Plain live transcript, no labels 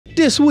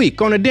This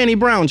week on the Danny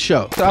Brown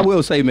Show. So I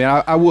will say,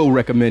 man, I will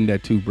recommend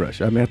that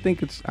toothbrush. I mean, I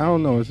think it's, I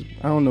don't know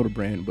the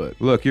brand, but.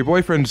 Look, your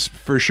boyfriend's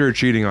for sure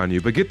cheating on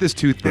you, but get this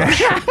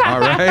toothbrush, all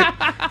right?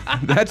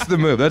 That's the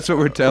move. That's what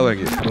we're telling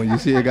you. When you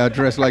see a guy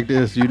dressed like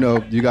this, you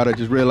know, you got to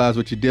just realize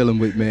what you're dealing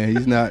with, man.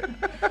 He's not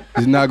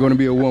going to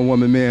be a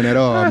one-woman man at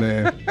all,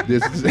 man.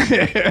 This is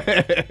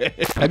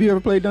Have you ever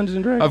played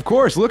Dungeons & Dragons? Of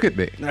course, look at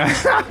me.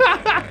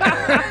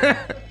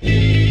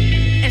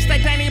 It's the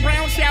Danny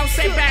Brown Show.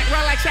 Sit back,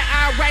 relax, you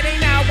already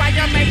know why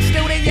you make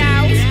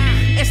studios.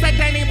 It's the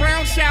Danny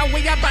Brown Show.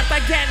 We about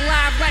to get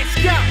live. Let's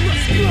go.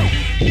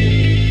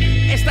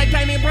 It's the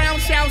Danny Brown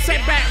Show.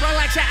 Sit back,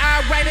 relax, you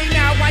already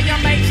know why you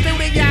make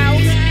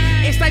studios.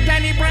 It's the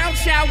Danny Brown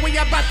Show. We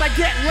about to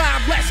get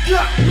live. Let's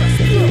go.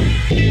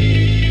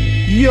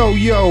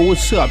 Yo,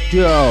 what's up,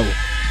 yo?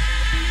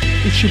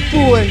 It's your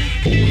boy,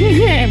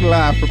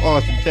 live from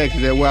Austin,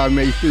 Texas at Wild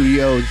May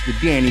Studios. It's the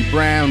Danny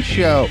Brown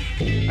Show.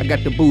 I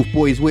got the Booth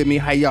Boys with me.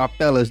 How y'all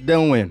fellas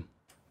doing?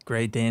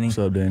 Great, Danny. What's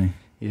up, Danny?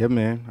 Yeah,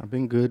 man. I've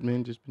been good,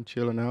 man. Just been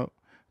chilling out.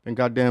 Been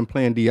goddamn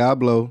playing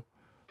Diablo.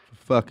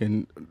 I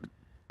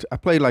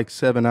played like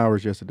 7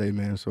 hours yesterday,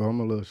 man, so I'm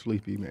a little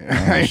sleepy, man.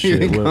 Oh,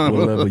 shit. What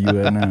level you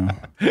at now?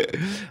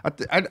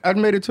 I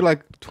made it to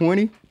like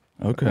 20,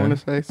 Okay. I want to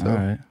say. So. All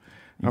right.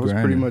 I was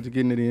pretty much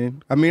getting it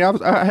in. I mean,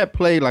 I had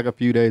played like a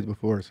few days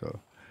before, so.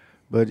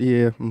 But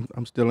yeah,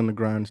 I'm still in the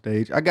grind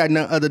stage. I got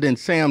none other than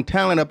Sam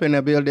Tallent up in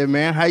that building,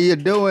 man. How you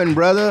doing,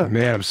 brother?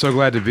 Man, I'm so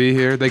glad to be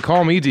here. They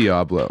call me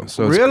Diablo.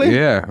 So really?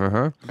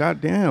 Yeah,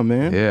 Goddamn,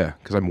 man. Yeah,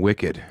 because I'm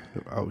wicked.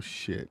 Oh,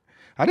 shit.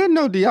 I didn't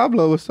know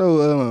Diablo was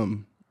so,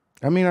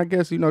 I mean, I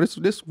guess, you know,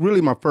 this really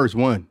my first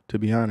one, to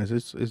be honest.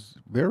 It's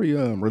very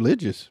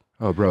religious.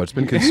 Oh, bro, it's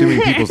been consuming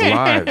people's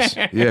lives.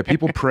 Yeah,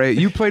 people pray.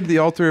 You played the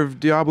altar of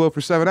Diablo for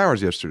 7 hours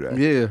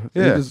yesterday.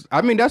 Yeah.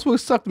 I mean, that's what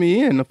sucked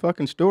me in, the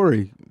fucking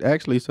story,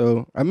 actually.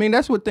 So, I mean,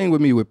 that's what thing with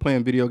me with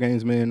playing video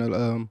games,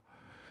 man.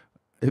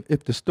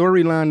 If the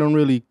storyline don't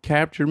really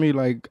capture me,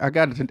 like,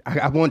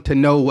 I want to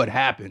know what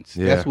happens.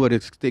 Yeah. That's what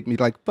it stick me.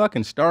 Like,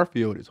 fucking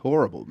Starfield is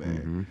horrible, man.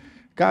 Mm-hmm.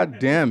 God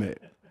damn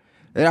it.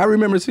 And I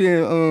remember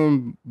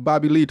seeing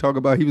Bobby Lee talk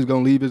about he was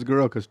going to leave his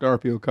girl because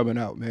Starfield coming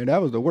out, man.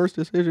 That was the worst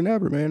decision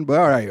ever, man. But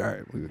all right,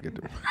 we'll get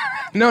to it.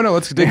 No,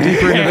 let's dig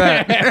deeper into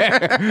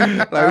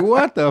that. Like,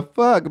 what the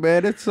fuck,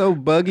 man? It's so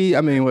buggy. I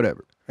mean,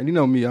 whatever. And you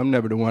know me, I'm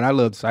never the one. I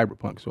love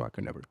Cyberpunk, so I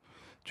could never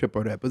trip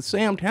on that. But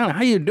Sam Tallent,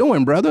 how you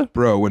doing, brother?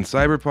 Bro, when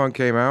Cyberpunk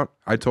came out,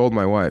 I told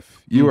my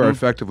wife, you are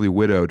effectively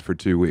widowed for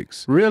 2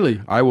 weeks.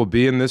 Really? I will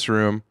be in this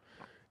room.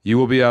 You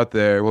will be out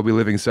there. We'll be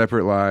living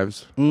separate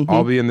lives.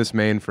 I'll be in this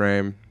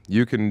mainframe.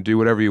 You can do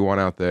whatever you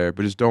want out there,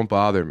 but just don't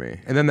bother me.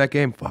 And then that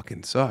game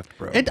fucking sucked,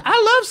 bro. I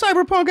love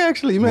Cyberpunk,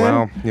 actually, man.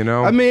 Well, you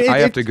know, I mean, I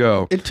have to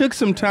go. It took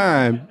some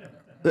time.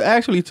 It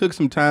actually took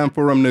some time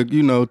for them to,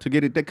 you know, to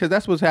get it, because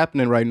that's what's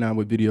happening right now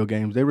with video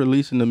games. They're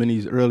releasing them in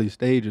these early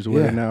stages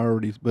where they're now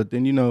already, but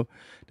then, you know,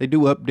 they do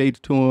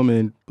updates to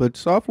them, but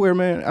software,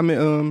 man, I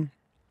mean,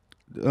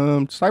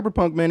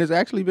 Cyberpunk, man, has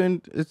actually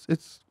been,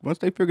 it's once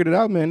they figured it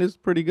out, man, it's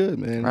pretty good,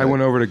 man. I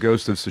went over to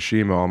Ghost of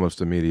Tsushima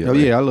almost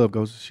immediately. Oh, yeah, I love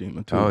Ghost of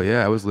Tsushima, too. Oh,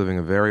 yeah, I was living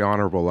a very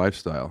honorable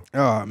lifestyle.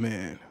 Oh,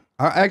 man.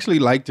 I actually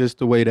like just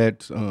the way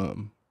that,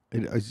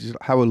 it's just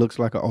how it looks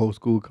like an old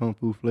school kung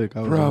fu flick.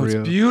 Bro,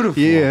 it's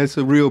beautiful. Yeah, it's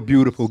a real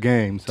beautiful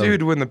game. So.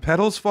 Dude, when the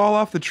petals fall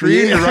off the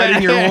tree and you're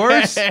riding your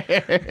horse,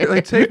 you're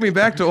like, take me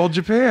back to old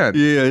Japan.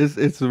 Yeah,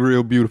 it's a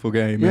real beautiful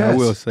game, man. Yes. I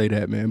will say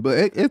that, man. But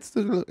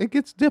it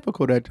gets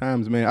difficult at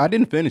times, man. I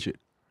didn't finish it.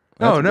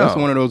 That's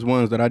one of those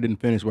ones that I didn't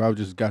finish where I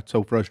just got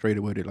so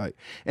frustrated with it. Like,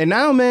 and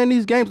now, man,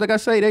 these games, like I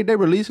say, they're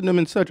releasing them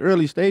in such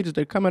early stages.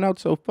 They're coming out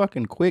so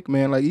fucking quick,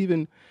 man. Like,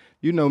 even,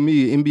 you know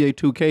me, NBA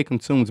 2K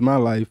consumes my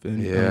life,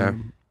 and yeah.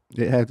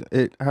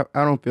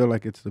 I don't feel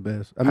like it's the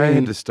best. I mean, I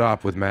had to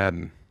stop with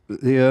Madden.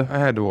 Yeah, I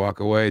had to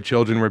walk away.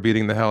 Children were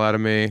beating the hell out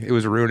of me. It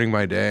was ruining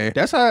my day.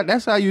 That's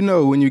how you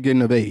know when you're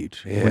getting of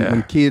age. Yeah.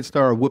 When kids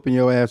start whooping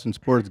your ass in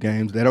sports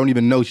games, they don't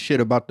even know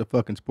shit about the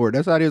fucking sport.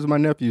 That's how it is with my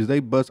nephews. They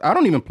bust. I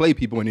don't even play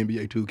people in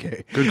NBA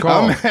 2K. Good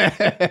call. You have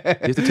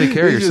to take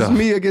care of yourself. It's just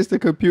me against the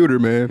computer,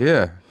 man.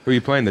 Yeah. Who are you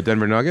playing? The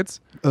Denver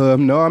Nuggets?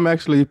 No, I'm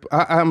actually.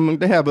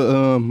 They have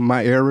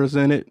my eras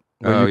in it.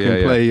 Where you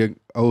can play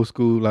old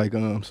school, like,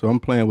 so I'm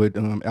playing with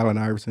Allen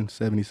Iverson,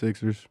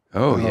 76ers.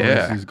 Oh, yeah.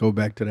 Let's just go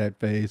back to that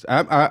phase.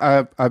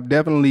 I've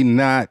definitely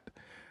not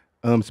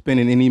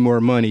spending any more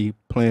money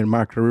playing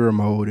my career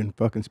mode and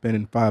fucking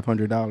spending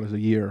 $500 a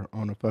year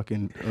on a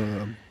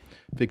fucking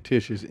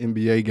fictitious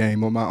NBA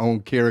game on my own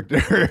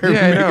character.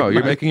 Yeah, I know.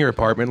 You're making your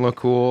apartment look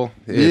cool.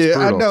 It's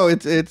brutal. I know.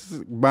 It's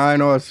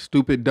buying all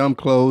stupid, dumb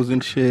clothes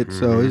and shit.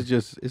 So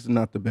it's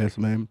not the best,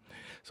 man.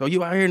 So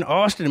you out here in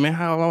Austin, man?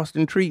 How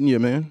Austin treating you,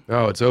 man?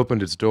 Oh, it's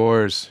opened its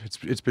doors.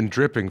 It's been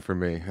dripping for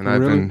me, and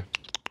I've been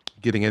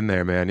getting in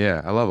there, man.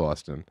 Yeah, I love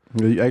Austin.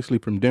 You're actually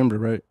from Denver,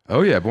 right?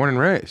 Oh yeah, born and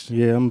raised.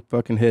 Yeah, I'm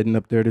fucking heading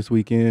up there this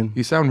weekend.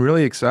 You sound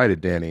really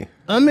excited, Danny.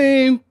 I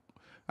mean,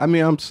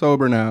 I'm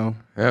sober now.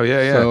 Oh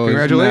yeah. So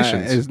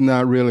congratulations. It's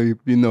not really,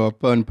 a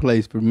fun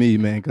place for me,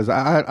 man, because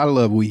I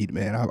love weed,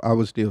 man. I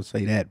would still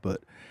say that,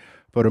 but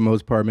for the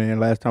most part, man.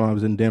 Last time I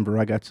was in Denver,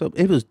 I got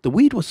the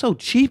weed was so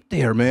cheap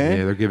there, man.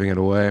 Yeah, they're giving it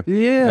away.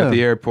 Yeah. At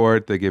the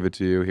airport, they give it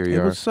to you. Here you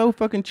are. It was so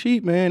fucking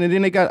cheap, man. And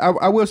then they got,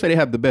 I will say they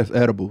have the best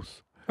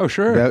edibles. Oh,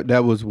 sure.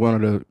 That was one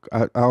of the,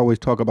 I always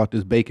talk about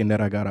this bacon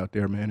that I got out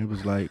there, man. It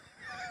was like,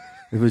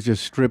 it was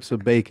just strips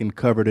of bacon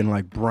covered in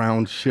like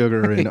brown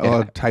sugar and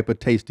all type of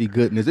tasty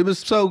goodness. It was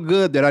so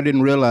good that I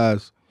didn't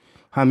realize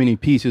how many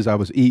pieces I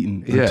was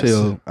eating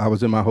until I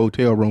was in my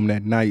hotel room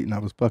that night and I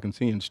was fucking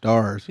seeing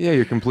stars. Yeah,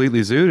 you're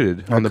completely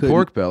zooted on the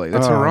pork belly.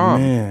 That's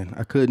haram. Man,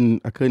 I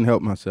couldn't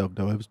help myself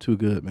though. It was too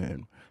good,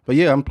 man. But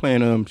yeah, I'm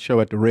playing a show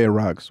at the Red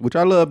Rocks, which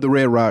I love the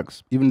Red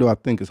Rocks, even though I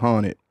think it's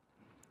haunted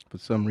for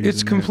some reason.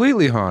 It's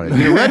completely haunted.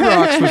 You know, Red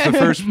Rocks was the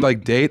first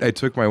like date I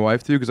took my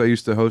wife to because I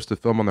used to host a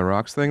Film on the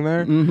Rocks thing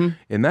there,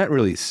 and that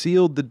really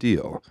sealed the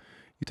deal.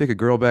 You take a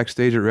girl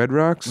backstage at Red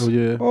Rocks. Oh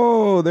yeah.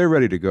 Oh, they're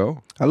ready to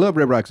go. I love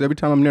Red Rocks. Every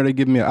time I'm there, they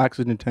give me an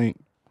oxygen tank.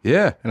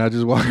 Yeah. And I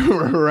just walk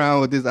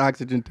around with this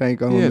oxygen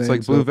tank on. Yeah, it's man.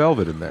 like blue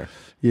velvet in there.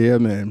 Yeah,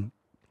 man.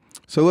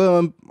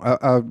 So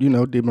I you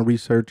know, did my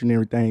research and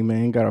everything,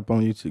 man. Got up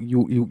on you.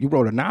 You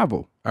wrote a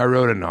novel. I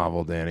wrote a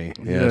novel, Danny.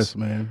 Yes,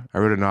 man. I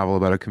wrote a novel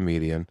about a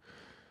comedian.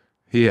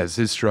 He has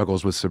his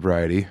struggles with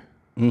sobriety.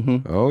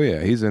 Oh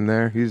yeah, he's in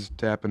there. He's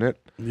tapping it.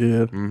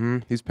 Yeah.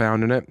 He's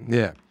pounding it.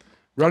 Yeah.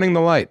 Running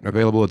the Light,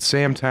 available at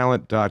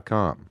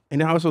samtallent.com.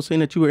 And I also seen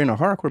that you were in a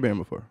hardcore band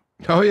before.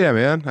 Oh yeah,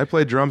 man. I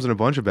played drums in a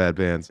bunch of bad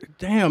bands.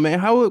 Damn, man.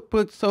 How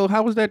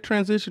was that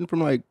transition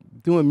from like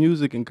doing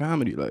music and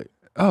comedy? Like,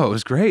 oh, it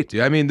was great,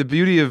 dude. I mean, the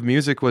beauty of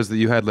music was that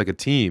you had like a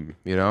team,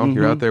 you know?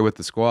 You're out there with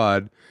the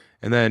squad,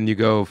 and then you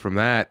go from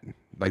that,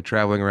 like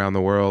traveling around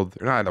the world,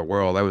 or not in the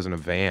world, I was in a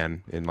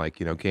van in like,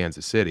 you know,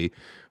 Kansas City,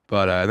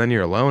 but then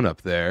you're alone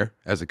up there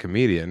as a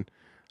comedian.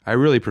 I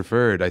really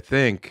preferred, I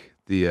think,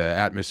 the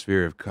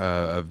atmosphere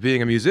of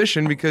being a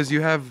musician because you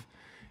have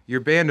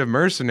your band of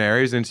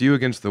mercenaries and it's you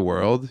against the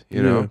world,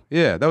 you know?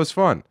 Yeah, that was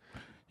fun.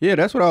 Yeah,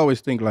 that's what I always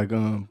think. Like,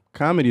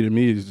 comedy to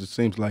me just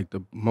seems like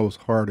the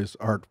most hardest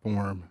art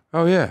form.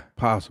 Oh yeah,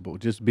 possible.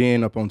 Just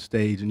being up on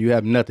stage and you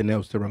have nothing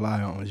else to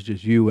rely on. It's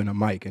just you and a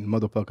mic, and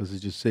motherfuckers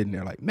is just sitting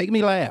there like, make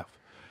me laugh.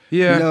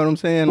 Yeah, you know what I'm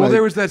saying? Well, like,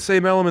 there was that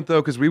same element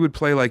though, because we would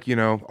play like, you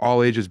know,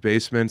 all ages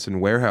basements and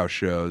warehouse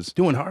shows.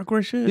 Doing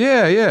hardcore shit.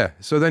 Yeah, yeah.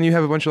 So then you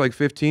have a bunch of like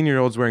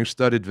 15-year-olds wearing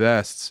studded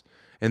vests,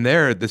 and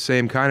they're the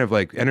same kind of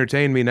like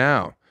entertain me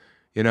now.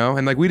 You know,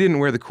 and like we didn't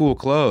wear the cool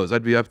clothes.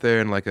 I'd be up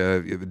there in like a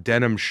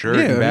denim shirt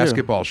and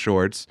basketball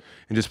shorts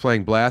and just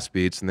playing blast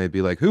beats, and they'd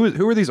be like,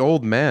 "Who are these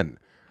old men?"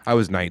 I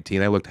was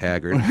 19. I looked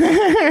haggard.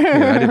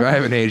 I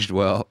haven't aged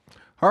well.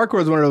 Hardcore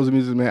is one of those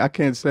music, man. I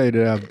can't say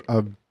that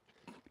I've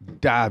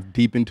dived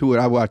deep into it.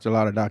 I watched a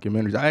lot of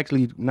documentaries. I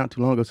actually not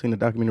too long ago seen a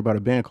documentary about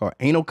a band called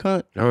Anal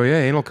Cunt. Oh yeah,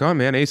 Anal Cunt,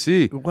 man.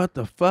 AC. What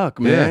the fuck,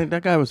 man? Yeah.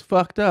 That guy was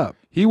fucked up.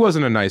 He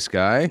wasn't a nice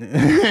guy.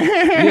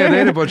 Yeah, they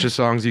had a bunch of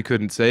songs you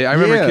couldn't say. I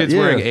remember kids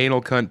wearing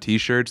Anal Cunt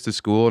t-shirts to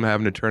school and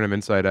having to turn them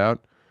inside out.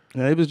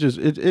 Yeah, it was just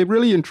it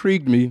really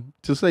intrigued me,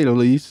 to say the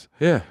least.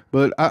 Yeah.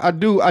 But I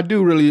do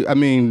really, I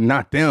mean,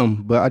 not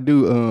them, but I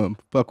do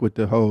fuck with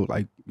the whole,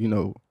 like, you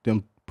know,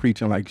 them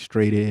preaching like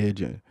straight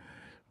edge and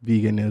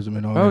veganism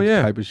and all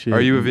that type of shit. Are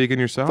you a vegan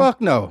yourself?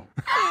 Fuck no.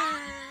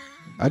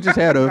 I just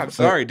had a. I'm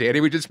sorry, Danny.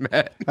 We just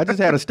met. I just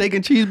had a steak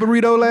and cheese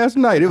burrito last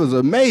night. It was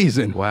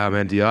amazing. Wow,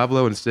 man.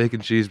 Diablo and steak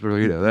and cheese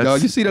burrito. That's, no,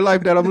 you see the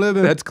life that I'm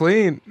living? That's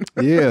clean.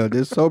 Yeah,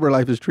 this sober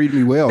life has treated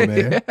me well,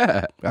 man.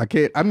 Yeah.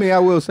 I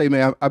will say,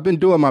 man, I've been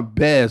doing my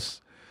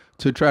best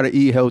to try to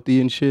eat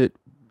healthy and shit.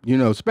 You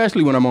know,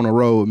 especially when I'm on the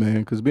road, man.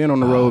 Because being on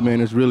the road,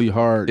 man, it's really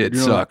hard. It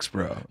sucks,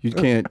 bro. You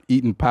can't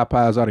eating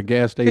Popeyes out of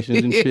gas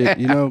stations and shit.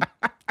 You know,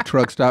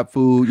 truck stop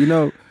food. You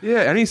know. Yeah,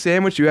 any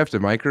sandwich you have to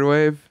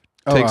microwave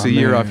takes a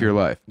year off your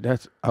life.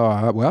 That's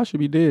well, I should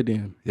be dead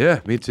then.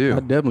 Yeah, me too. I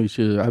definitely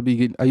should.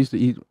 I used to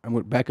eat. I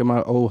went back in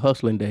my old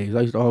hustling days.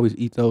 I used to always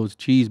eat those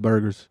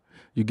cheeseburgers.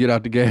 You get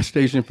out the gas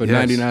station for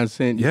 99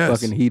 cents. You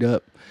fucking heat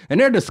up, and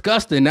they're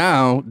disgusting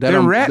now. That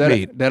they're rat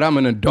meat. That I'm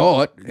an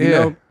adult. You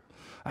know.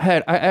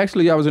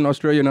 I was in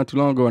Australia not too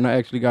long ago, and I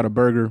actually got a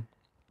burger.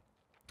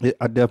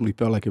 I definitely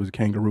felt like it was a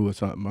kangaroo or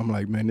something. I'm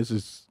like, man, this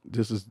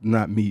is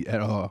not meat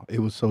at all. It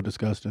was so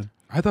disgusting.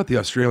 I thought the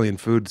Australian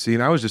food scene,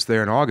 I was just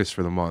there in August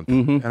for the month,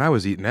 and I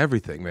was eating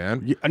everything,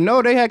 man. Yeah,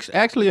 no, they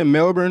actually in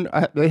Melbourne,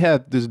 they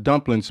have this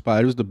dumpling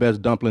spot. It was the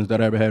best dumplings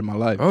that I ever had in my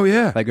life. Oh,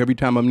 yeah. Like every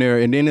time I'm there.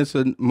 And then it's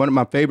one of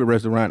my favorite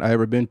restaurants I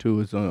ever been to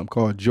is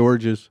called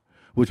George's,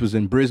 which was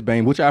in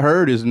Brisbane, which I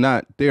heard is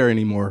not there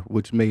anymore,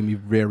 which made me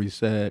very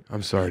sad.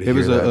 I'm sorry to hear that.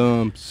 It was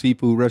a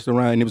seafood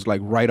restaurant, and it was like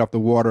right off the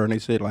water, and they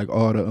said like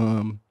all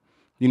the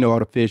all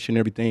the fish and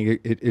everything,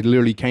 it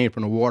literally came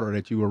from the water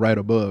that you were right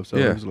above. So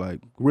it was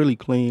like really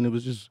clean. It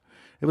was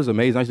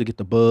amazing. I used to get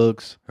the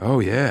bugs. Oh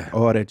yeah.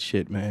 All that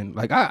shit, man.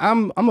 Like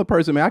I'm a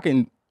person,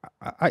 man,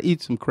 I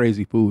eat some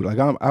crazy food. Like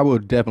I will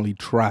definitely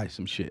try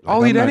some shit. Like,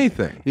 I'll eat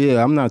anything.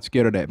 Yeah, I'm not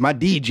scared of that. My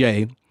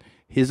DJ,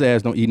 his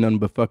ass don't eat nothing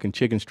but fucking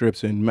chicken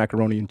strips and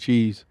macaroni and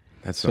cheese.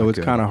 So it's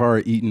kind of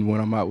hard eating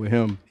when I'm out with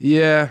him.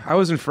 Yeah, I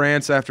was in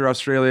France after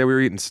Australia. We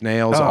were eating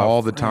snails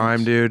all the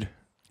time, dude.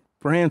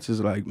 France is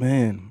like,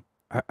 man,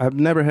 I've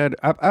never had.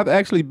 I've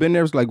actually been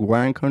there. It's like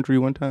wine country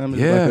one time.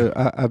 It's Yeah.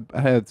 like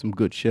I had some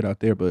good shit out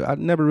there, but I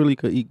never really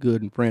could eat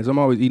good in France. I'm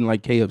always eating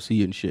like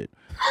KFC and shit.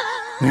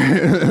 You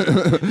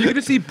can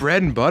just eat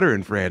bread and butter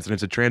in France, and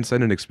it's a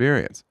transcendent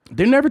experience.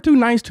 They're never too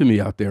nice to me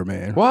out there,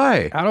 man.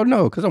 Why? I don't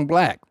know, because I'm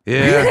black.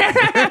 Yeah.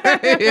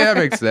 Yeah,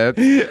 makes sense.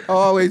 I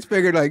always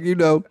figured, like,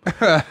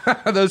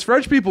 Those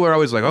French people are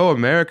always like, oh,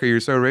 America,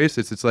 you're so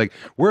racist. It's like,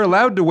 we're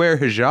allowed to wear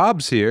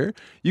hijabs here.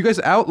 You guys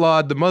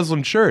outlawed the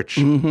Muslim church.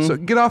 So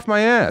get off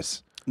my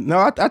ass.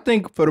 No, I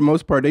think for the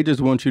most part, they just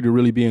want you to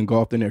really be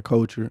engulfed in their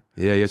culture.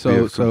 Yeah, you have to be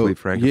a complete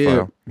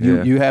Francophile.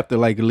 Yeah, you have to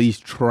like at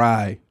least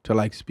try to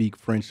like speak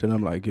French to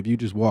them. Like if you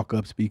just walk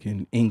up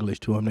speaking English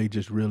to them, they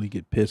just really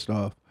get pissed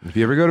off. If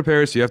you ever go to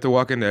Paris, you have to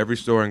walk into every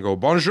store and go,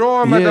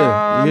 bonjour,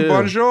 madame,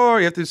 bonjour.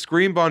 You have to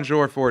scream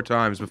bonjour 4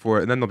 times before,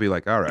 and then they'll be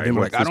like, all right,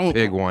 like, this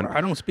pig one.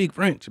 I don't speak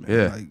French, man.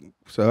 Yeah. Like,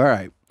 so, all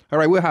right,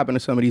 we'll hop into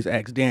some of these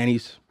Ask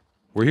Danny's.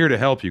 We're here to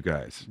help you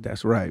guys.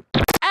 That's right.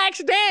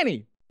 Ask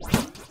Danny.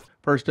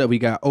 First up, we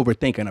got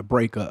overthinking a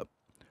breakup.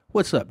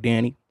 What's up,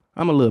 Danny?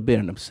 I'm a little bit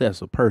an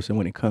obsessive person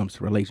when it comes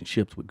to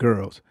relationships with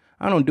girls.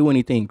 I don't do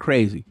anything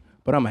crazy,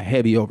 but I'm a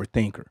heavy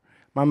overthinker.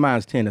 My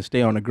minds tend to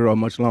stay on a girl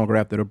much longer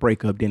after the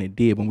breakup than it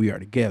did when we are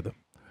together.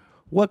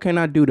 What can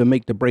I do to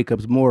make the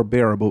breakups more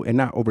bearable and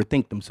not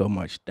overthink them so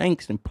much?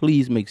 Thanks, and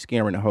please make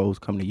scaring the hoes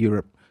come to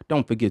Europe.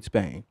 Don't forget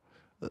Spain.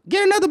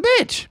 Get another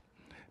bitch.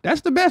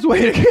 That's the best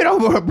way to get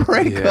over a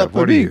breakup.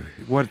 Yeah,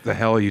 what the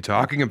hell are you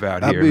talking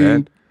about here,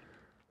 man?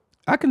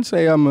 I can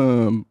say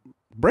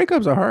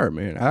breakups are hard,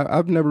 man.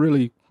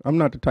 I'm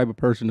not the type of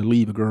person to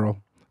leave a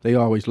girl. They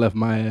always left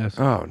my ass.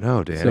 Oh,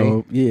 no, Danny.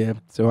 So, yeah.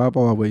 So I've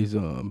always,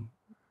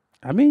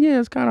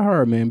 it's kind of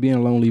hard, man,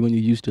 being lonely when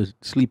you're used to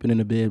sleeping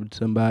in a bed with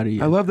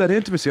somebody. I love that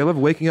intimacy. I love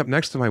waking up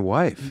next to my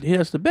wife.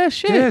 Yeah, it's the best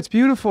shit. Yeah, it's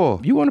beautiful.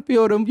 You want to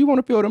feel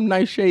them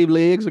nice shaved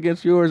legs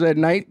against yours at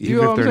night.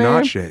 Even if they're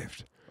not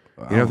shaved.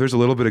 You know, if there's a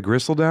little bit of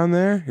gristle down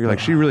there, you're like,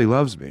 she really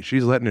loves me.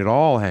 She's letting it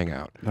all hang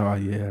out. Oh,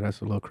 yeah,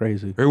 that's a little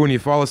crazy. Or when you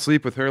fall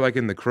asleep with her like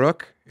in the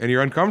crook and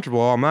you're uncomfortable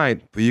all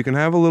night, but you can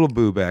have a little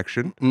boob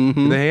action.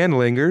 Mm-hmm. The hand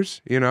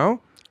lingers, you know?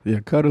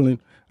 Yeah,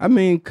 cuddling.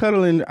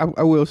 Cuddling,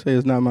 I will say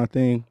is not my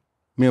thing.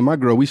 Me and my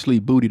girl, we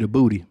sleep booty to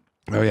booty.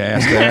 Oh, yeah,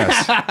 ass to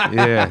ass.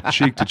 Yeah,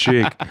 cheek to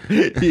cheek.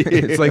 Yeah.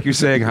 It's like you're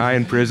saying hi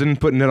in prison,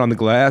 putting it on the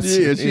glass.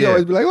 Yeah, she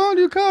always be like, oh,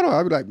 do you cuddle?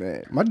 I'd be like,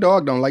 man, my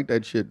dog don't like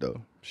that shit,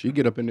 though. She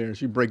get up in there and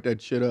she break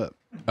that shit up.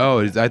 Oh,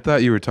 I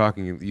thought you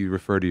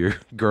refer to your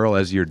girl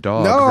as your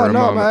dog.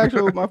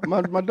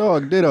 My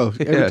dog, Ditto.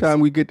 Every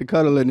time we get to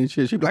cuddling and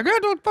shit, she be like,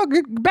 don't fuck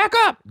it, back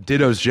up.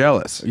 Ditto's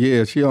jealous.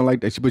 Yeah, she don't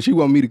like that shit, but she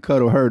want me to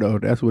cuddle her, though.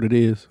 That's what it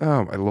is.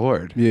 Oh, my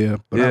Lord. Yeah,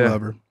 but I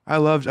love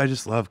her. I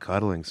just love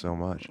cuddling so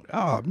much.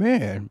 Oh,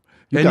 man.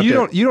 You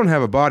don't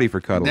have a body for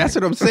cuddling. That's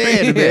what I'm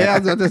saying, man. I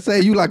was about to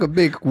say, you like a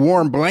big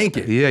warm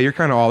blanket. Yeah, you're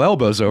kind of all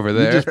elbows over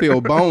there. You just feel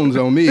bones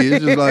on me.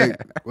 It's just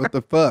like, what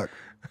the fuck?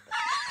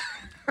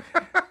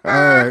 All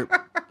right.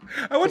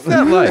 What's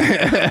that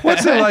like?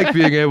 What's it like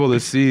being able to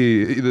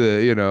see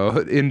the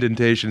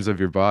indentations of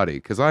your body?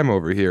 Because I'm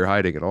over here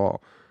hiding it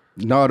all.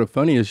 No, the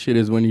funniest shit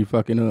is when you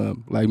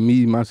fucking like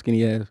me, my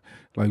skinny ass.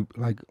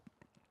 Like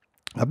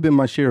I've been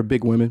my share of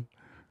big women.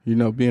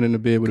 Being in the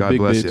bed with God a big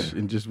bless bitch you.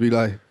 and just be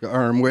like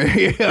arm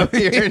way up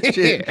here and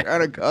shit,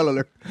 trying to cuddle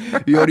her.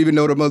 You don't even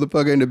know the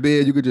motherfucker in the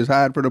bed. You could just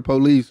hide from the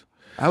police.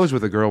 I was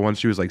with a girl once.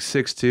 She was like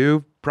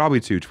 6'2",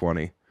 probably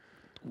 220.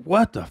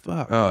 What the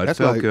fuck? Oh, it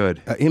felt good.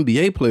 An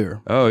NBA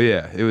player. Oh,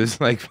 yeah. It was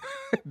like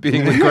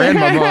being with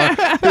grandmama.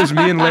 It was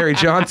me and Larry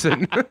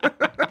Johnson.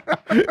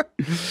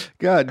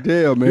 God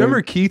damn, man.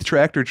 Remember Keith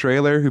Tractor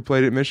Trailer who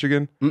played at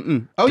Michigan?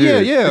 Mm-mm. Oh,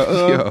 dude.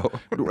 yeah.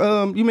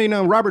 You mean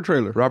Robert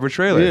Trailer? Robert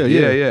Trailer.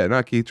 Yeah.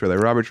 Not Keith Trailer.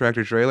 Robert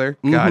Tractor Trailer.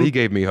 Mm-hmm. God, he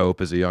gave me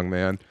hope as a young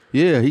man.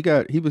 Yeah,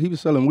 he was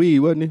selling weed,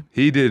 wasn't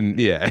he? He didn't,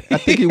 yeah. I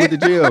think he went to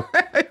jail.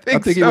 I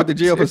think he went to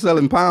jail for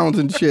selling pounds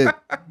and shit.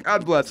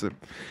 God bless him.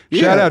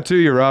 Yeah. Shout out to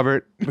you,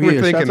 Robert.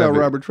 We're thinking shout out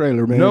Robert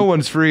Trailer, man. No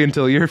one's free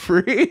until you're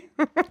free.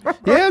 Yeah,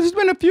 there's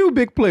been a few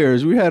big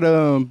players. We had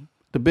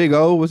the Big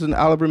O was an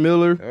Oliver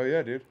Miller. Oh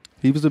yeah, dude.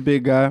 He was a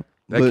big guy.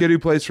 That kid who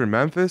plays for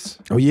Memphis.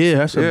 Oh yeah,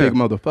 that's a big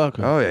motherfucker.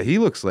 Oh yeah, he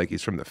looks like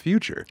he's from the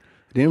future.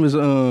 Then was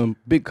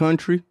Big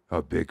Country.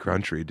 Oh, Big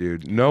Country,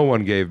 dude. No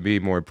one gave me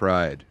more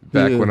pride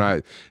back when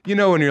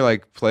when you're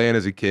like playing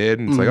as a kid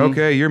and it's like,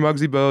 okay, you're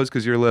Muggsy Bogues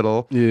because you're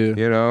little. Yeah.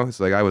 It's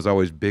like I was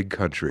always Big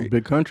Country.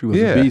 Big Country was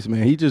a beast,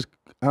 man.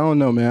 I don't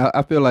know, man.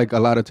 I feel like a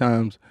lot of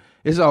times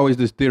it's always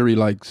this theory,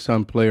 like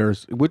some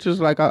players, which is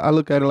like I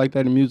look at it like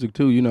that in music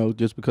too.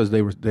 Just because they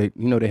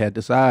had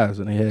the size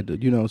and they had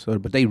the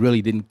but they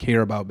really didn't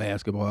care about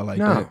basketball like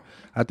that.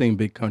 I think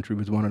Big Country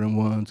was one of them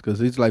ones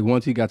because it's like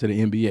once he got to the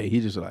NBA, he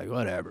just like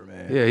whatever,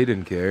 man. Yeah, he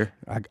didn't care.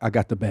 I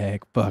got the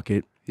bag, fuck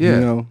it.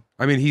 Yeah,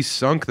 I mean he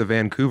sunk the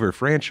Vancouver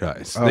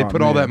franchise. They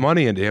put all that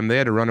money into him. They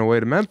had to run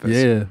away to Memphis.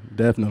 Yeah,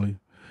 definitely.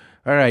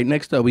 All right,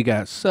 next up we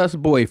got Sus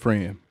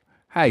Boyfriend.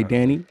 Hi,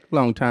 Danny,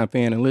 longtime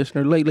fan and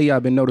listener. Lately,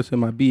 I've been noticing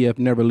my BF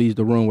never leaves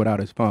the room without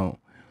his phone.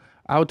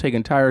 I'll take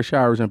entire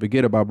showers and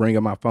forget about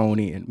bringing my phone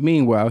in.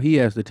 Meanwhile, he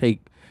has to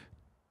take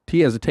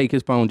he has to take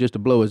his phone just to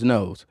blow his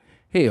nose.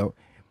 Hell,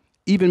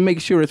 even make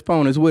sure his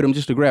phone is with him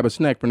just to grab a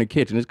snack from the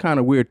kitchen. It's kind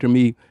of weird to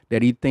me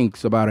that he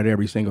thinks about it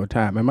every single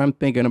time. Am I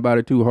thinking about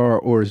it too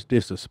hard, or is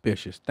this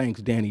suspicious?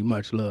 Thanks, Danny.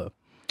 Much love.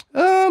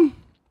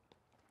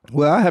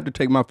 Well, I have to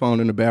take my phone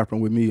in the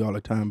bathroom with me all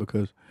the time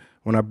because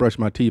when I brush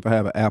my teeth, I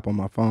have an app on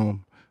my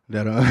phone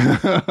that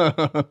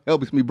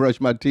helps me brush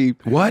my teeth.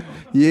 What?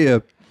 Yeah,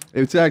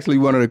 it's actually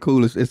one of the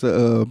coolest. It's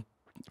a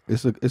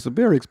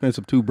very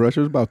expensive toothbrush.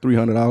 It's about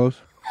 $300,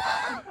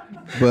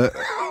 but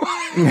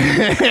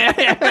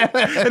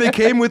and it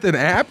came with an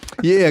app?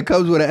 Yeah, it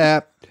comes with an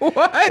app.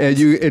 What? And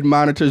it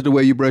monitors the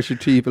way you brush your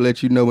teeth and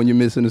lets you know when you're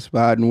missing a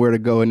spot and where to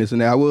go and this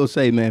and that. I will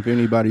say, man, for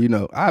anybody,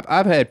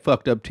 I've had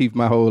fucked up teeth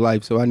my whole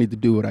life, so I need to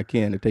do what I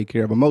can to take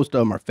care of them. Most of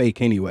them are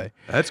fake anyway.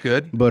 That's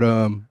good. But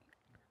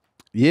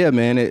yeah,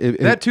 man.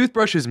 That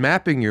toothbrush is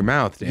mapping your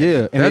mouth, Dan.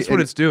 Yeah. That's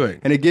what it's doing.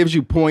 And it gives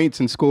you points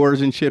and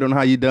scores and shit on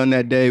how you done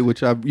that day,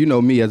 which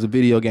me as a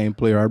video game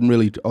player, I'm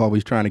really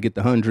always trying to get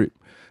the 100.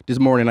 This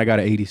morning I got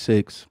an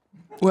 86.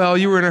 Well,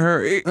 you were in a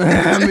hurry.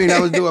 I mean, I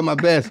was doing my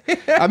best.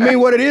 I mean,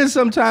 what it is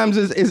sometimes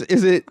is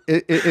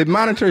it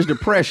monitors the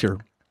pressure.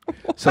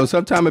 So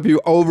sometimes if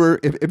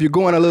you're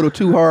going a little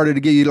too hard,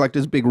 it'll give you like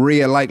this big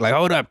red light, like,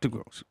 hold up,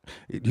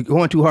 you're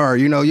going too hard.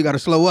 You got to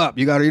slow up.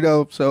 You got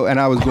to, So, and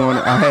I was going,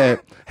 I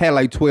had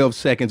like 12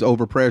 seconds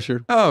over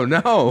pressure. Oh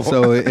no!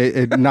 So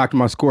it knocked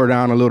my score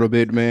down a little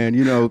bit,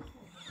 man.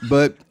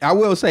 But I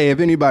will say,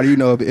 if anybody,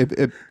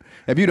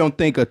 if you don't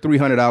think a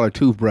 $300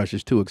 toothbrush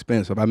is too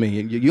expensive, I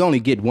mean, you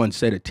only get one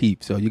set of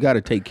teeth, so you got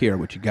to take care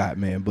of what you got,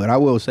 man. But I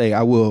will say,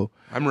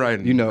 I'm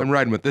riding. I'm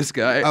riding with this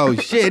guy. Oh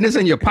shit! And it's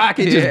in your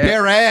pocket, just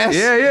bare ass.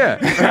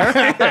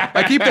 Yeah.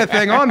 I keep that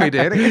thing on me,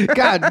 Danny.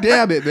 God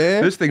damn it,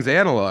 man. This thing's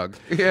analog.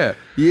 Yeah.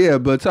 Yeah,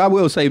 but so I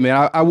will say,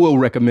 man, I will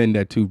recommend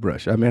that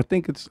toothbrush. I mean, I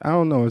think I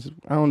don't know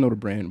the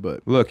brand,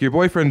 but look, your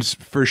boyfriend's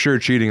for sure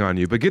cheating on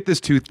you, but get this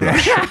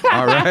toothbrush.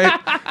 All right,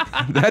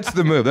 that's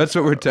the move. That's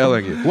what we're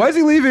telling you. Why is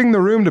he leaving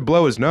the room to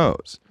blow his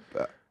nose?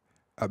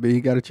 I mean,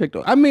 he got to check.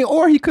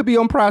 Or he could be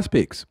on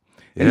Prospects.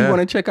 And you want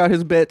to check out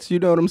his bets, you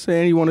know what I'm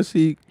saying? You want to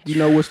see,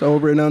 what's the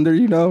over and under,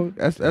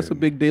 That's a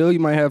big deal. You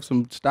might have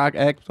some stock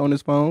apps on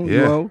his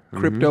phone,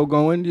 crypto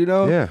going,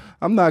 Yeah.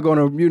 I'm not going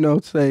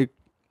to, say,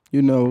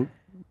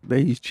 that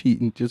he's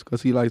cheating just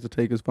because he likes to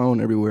take his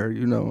phone everywhere.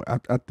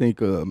 I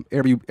think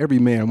every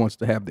man wants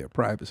to have their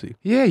privacy.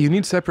 Yeah, you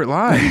need separate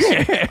lives.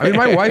 I mean,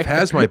 my wife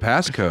has my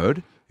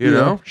passcode, you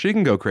know? She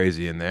can go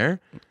crazy in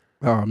there.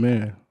 Oh,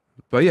 man.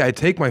 But yeah, I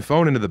take my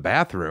phone into the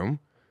bathroom.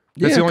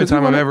 That's the only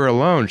time I'm ever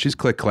alone. She's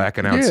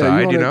click-clacking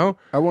outside,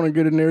 I want to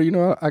get in there,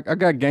 I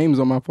got games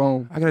on my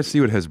phone. I got to see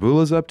what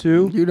Hezbollah's up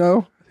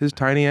to. His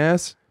tiny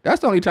ass.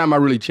 That's the only time I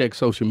really check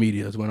social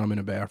media is when I'm in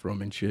the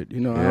bathroom and shit. I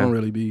don't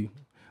really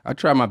I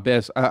try my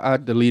best. I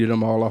deleted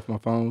them all off my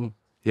phone.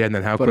 Yeah, and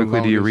then how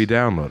quickly do you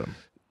re-download them?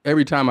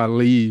 Every time I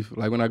leave,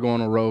 like when I go on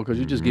a road, because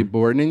you just get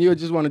bored, and then you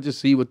just want to just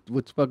see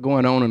what's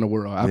going on in the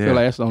world. I feel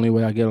like that's the only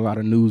way I get a lot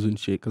of news and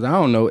shit. Because I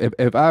don't know,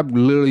 if I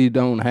literally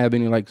don't have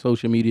any like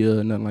social media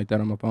or nothing like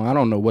that on my phone, I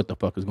don't know what the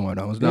fuck is going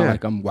on. It's not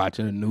like I'm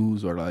watching the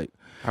news or like.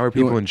 How are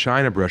people in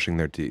China brushing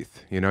their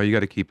teeth? You got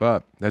to keep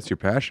up. That's your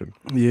passion.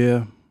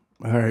 Yeah.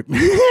 All right.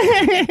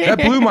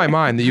 That blew my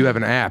mind that you have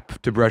an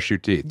app to brush your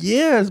teeth.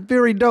 Yeah, it's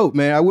very dope,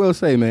 man. I will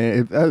say,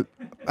 man.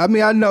 I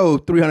know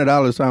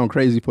 $300 sound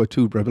crazy for a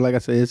toothbrush, but like I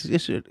said,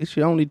 it's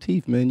your only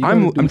teeth, man.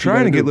 I'm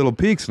trying to get little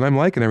peeks, and I'm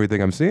liking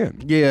everything I'm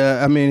seeing.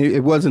 Yeah, I mean,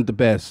 it wasn't the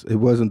best. It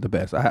wasn't the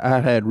best. I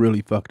had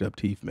really fucked up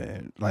teeth,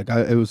 man. Like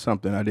it was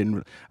something I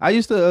didn't. I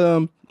used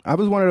to. I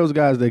was one of those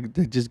guys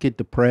that just get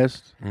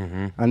depressed.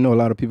 Mm-hmm. I know a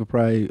lot of people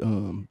probably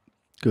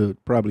could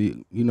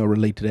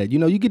relate to that.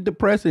 You get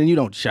depressed and you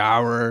don't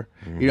shower,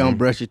 you don't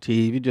brush your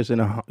teeth.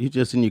 You're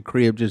just in your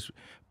crib, just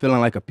feeling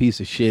like a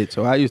piece of shit.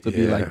 So I used to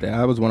be like that.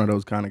 I was one of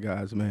those kind of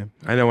guys, man.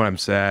 I know when I'm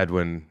sad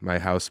when my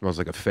house smells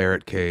like a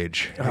ferret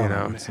cage.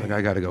 It's like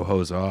I got to go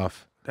hose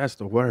off. That's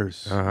the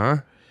worst. Uh-huh.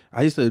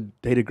 I used to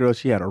date a girl.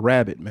 She had a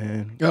rabbit,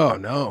 man. Oh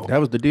no, that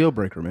was the deal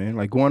breaker, man.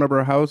 Like going up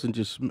her house and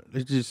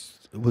it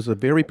was a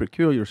very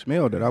peculiar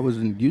smell that I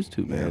wasn't used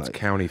to, man. Yeah, it's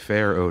county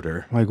fair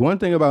odor. Like one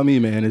thing about me,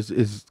 man,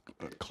 is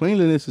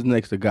cleanliness is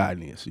next to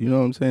godliness. You know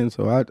what I'm saying?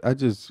 So I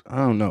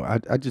don't know.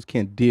 I just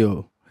can't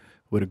deal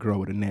with a girl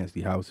with a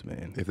nasty house,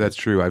 man. If that's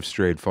true, I've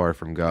strayed far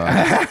from God.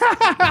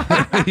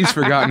 He's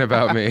forgotten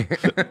about me.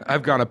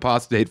 I've gone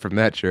apostate from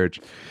that church.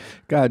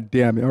 God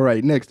damn it. All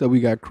right, next up we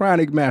got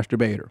chronic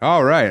masturbator.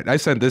 All right, I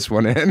sent this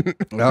one in.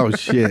 Oh,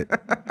 shit.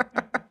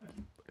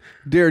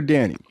 Dear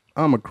Danny,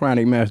 I'm a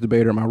chronic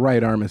masturbator. My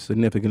right arm is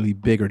significantly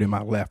bigger than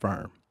my left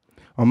arm.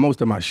 On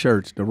most of my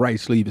shirts, the right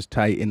sleeve is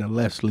tight and the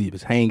left sleeve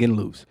is hanging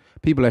loose.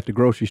 People at the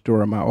grocery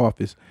store and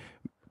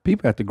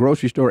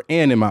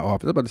in my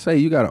office. I was about to say,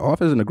 you got an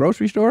office in the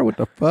grocery store? What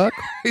the fuck?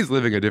 He's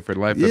living a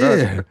different life than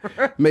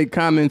us. Make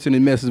comments and it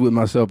messes with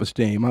my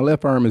self-esteem. My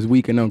left arm is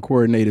weak and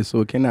uncoordinated,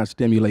 so it cannot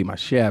stimulate my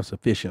shaft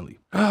sufficiently.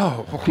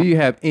 Oh. Do you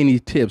have any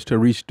tips to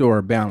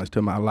restore balance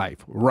to my life?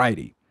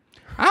 Righty.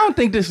 I don't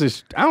think this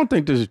is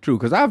true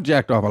because I've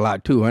jacked off a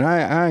lot too, and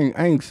I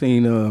ain't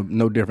seen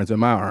no difference in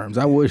my arms.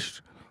 I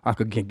wish I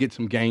could get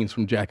some gains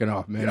from jacking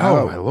off, man.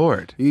 Oh my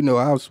Lord! You know,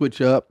 I'll switch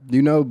up.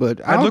 You know,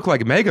 but I'd look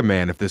like Mega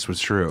Man if this was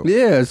true.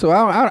 Yeah, so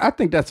I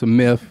think that's a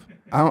myth.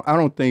 I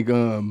don't think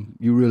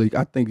you really.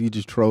 I think you're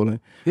just trolling.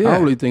 Yeah. I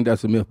don't really think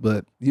that's a myth,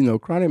 but you know,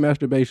 chronic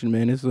masturbation,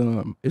 man,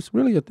 it's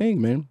really a thing,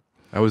 man.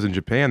 I was in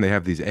Japan. They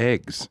have these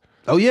eggs.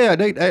 Oh yeah,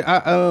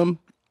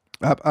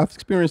 I've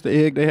experienced the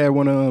egg. They had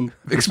one.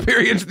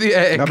 Experienced the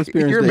egg. I've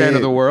experienced You're the a man egg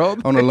of the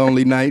world. on a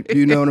lonely night.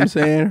 You know what I'm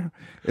saying?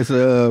 It's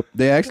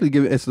they actually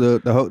give it's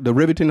the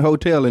Riverton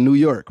Hotel in New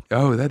York.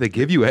 Oh, that they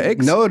give you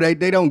eggs? No, they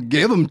don't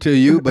give them to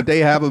you, but they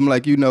have them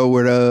like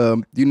where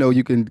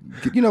you can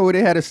where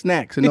they had the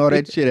snacks and all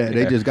that shit at.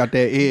 They just got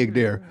that egg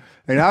there.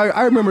 And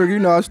I remember,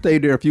 I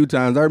stayed there a few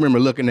times. I remember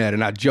looking at it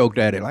and I joked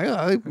at it like,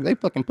 oh, they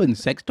fucking putting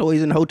sex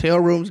toys in hotel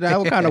rooms now.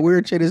 What kind of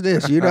weird shit is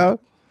this,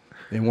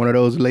 And one of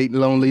those late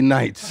lonely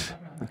nights,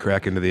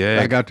 Crack into the egg.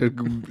 I got to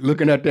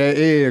looking at that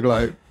egg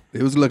like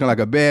it was looking like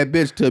a bad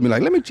bitch to me.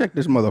 Like, let me check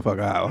this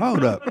motherfucker out.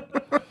 Hold up.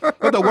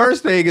 But the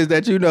worst thing is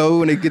that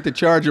when they get to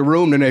charge your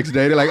room the next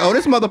day, they're like, oh,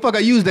 this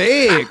motherfucker used the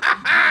egg.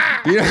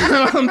 You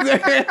know what I'm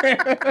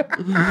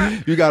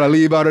saying? You gotta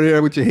leave out of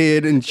there with your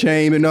head in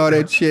shame and all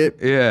that shit.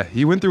 Yeah,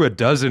 he went through a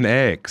dozen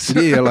eggs.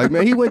 Yeah, like,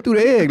 man, he went through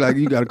the egg. Like,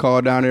 you gotta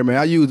call down there, man.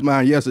 I used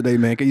mine yesterday,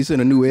 man. Can you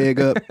send a new egg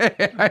up?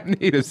 I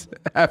need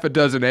half a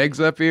dozen eggs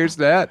up here,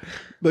 stat.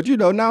 But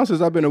now since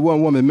I've been a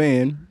one-woman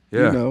man,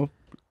 yeah.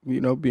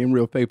 Being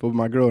real faithful with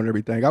my girl and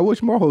everything, I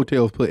wish more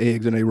hotels put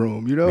eggs in their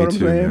room. You know what I'm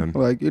saying? Man.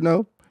 Like, you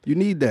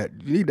need that.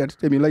 You need that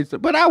stimulation.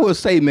 But I will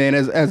say, man,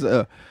 as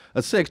a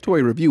sex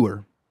toy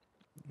reviewer,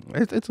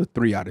 it's a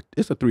 3 out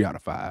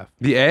of 5.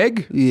 The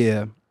egg?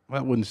 Yeah,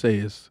 I wouldn't say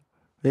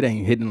it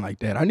ain't hitting like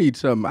that. I need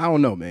something. I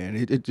don't know, man.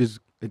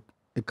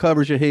 It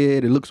covers your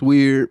head. It looks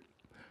weird.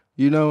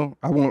 I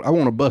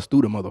want to bust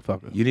through the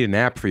motherfucker. You need an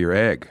app for your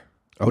egg.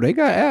 Oh, they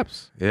got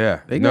apps. Yeah.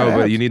 But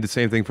apps. you need the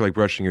same thing for like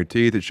brushing your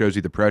teeth. It shows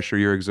you the pressure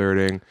you're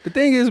exerting. The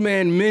thing is,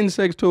 man, men's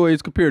sex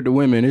toys compared to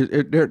women,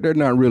 they're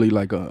not really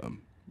like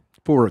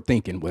forward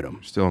thinking with them.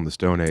 Still in the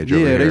Stone Age.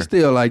 Over Yeah, here. they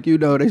still like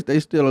they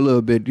still a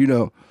little bit.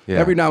 Yeah.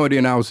 Every now and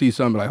then I'll see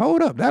something like,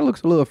 hold up, that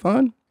looks a little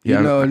fun.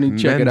 Yeah, and you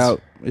check it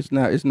out. It's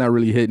not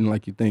really hitting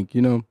like you think.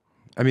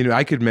 I mean,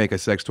 I could make a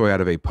sex toy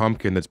out of a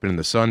pumpkin that's been in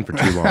the sun for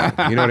too long.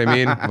 You know what I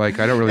mean? Like,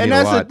 I don't really need a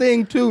lot. And that's the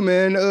thing too,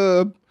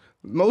 man.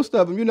 Most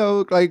of them,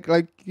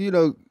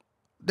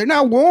 they're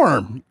not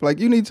warm. Like,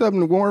 you need something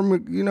to warm,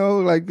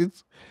 like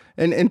it's,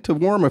 and to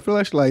warm a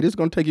fleshlight, it's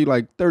going to take you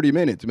like 30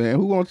 minutes, man.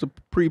 Who wants to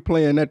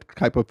pre-plan that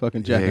type of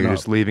fucking jacking you're off?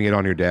 just leaving it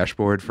on your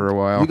dashboard for a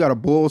while. You got to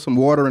boil some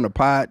water in a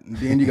pot, and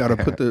then you got to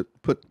put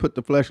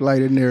the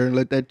fleshlight in there and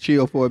let that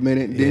chill for a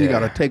minute. And then you got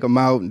to take them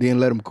out and then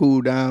let them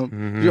cool down.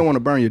 Mm-hmm. You don't want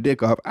to burn your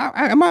dick off.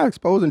 Am I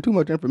exposing too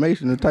much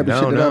information? The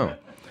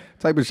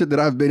type of shit that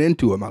I've been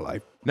into in my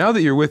life. Now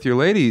that you're with your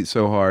lady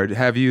so hard,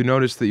 have you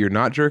noticed that you're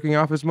not jerking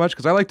off as much?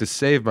 Because I like to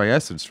save my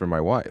essence for my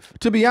wife.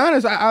 To be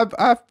honest,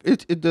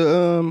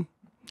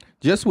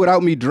 just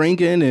without me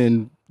drinking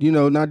and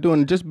not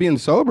doing, just being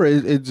sober,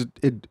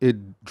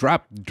 it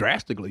dropped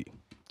drastically.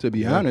 To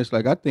be honest,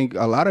 like, I think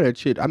a lot of that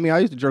shit. I mean, I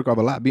used to jerk off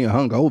a lot being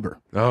hungover.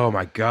 Oh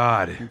my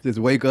God! Just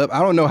wake up. I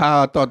don't know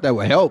how I thought that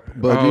would help,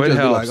 but you just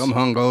helps. be like, I'm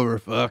hungover.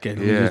 Fuck it.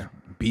 Yeah. Just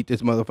beat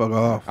this motherfucker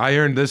off. I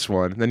earned this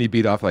one. Then you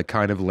beat off like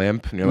kind of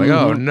limp, and you're like,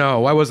 oh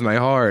no, why wasn't I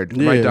hard?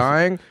 Am I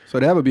dying? So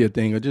that would be a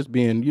thing of just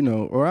being,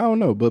 or I don't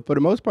know. But for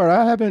the most part,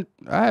 I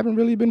haven't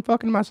really been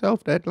fucking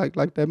myself that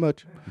that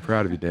much. I'm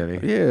proud of you, Danny.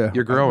 Yeah,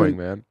 you're growing,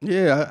 man.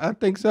 Yeah, I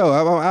think so.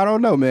 I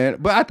don't know, man.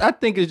 But I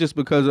think it's just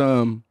because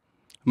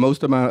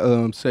most of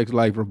my sex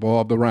life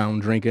revolved around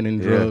drinking and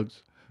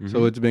drugs. Mm-hmm.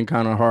 So it's been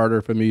kind of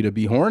harder for me to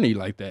be horny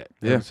like that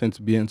since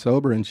being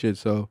sober and shit.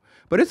 So,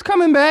 but it's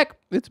coming back.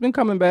 It's been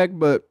coming back,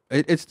 but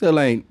it still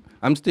ain't.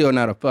 I'm still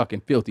not a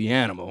fucking filthy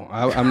animal.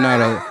 I'm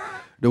not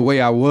the way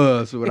I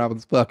was when I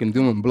was fucking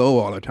doing blow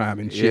all the time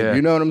and shit. Yeah.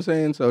 You know what I'm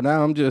saying? So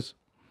now I'm just,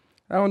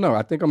 I don't know.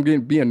 I think I'm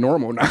being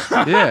normal now.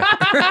 Yeah.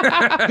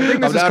 I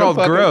think this is called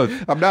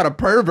growth. I'm not a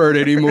pervert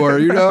anymore,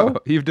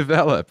 You've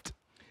developed.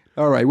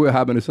 All right, we're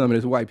hopping to some of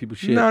this white people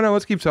shit. No,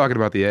 let's keep talking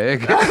about the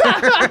egg.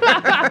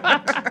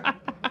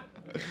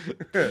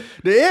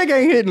 The egg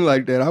ain't hitting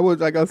like that.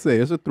 Like I say,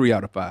 it's a 3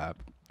 out of 5.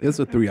 It's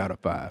a 3 out of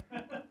 5.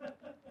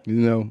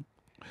 All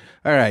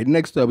right,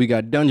 next up we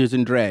got Dungeons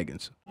and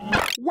Dragons.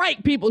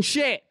 White people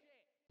shit.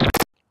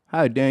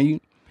 Hi, Daniel.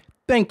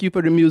 Thank you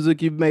for the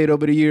music you've made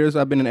over the years.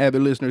 I've been an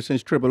avid listener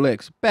since Triple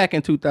X. Back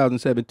in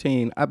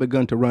 2017, I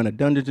begun to run a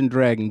Dungeons and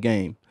Dragons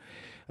game.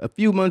 A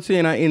few months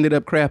in, I ended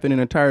up crafting an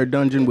entire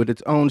dungeon with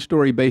its own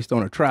story based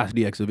on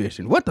Atrocity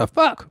Exhibition. What the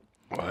fuck?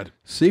 What?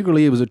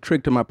 Secretly, it was a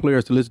trick to my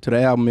players to listen to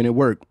the album and it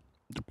worked.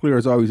 The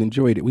players always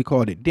enjoyed it. We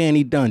called it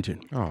Danny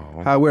Dungeon.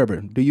 Oh. However,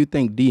 do you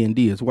think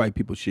D&D is white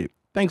people shit?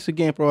 Thanks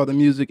again for all the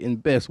music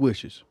and best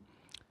wishes.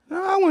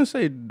 No, I wouldn't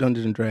say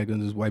Dungeons and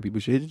Dragons is white people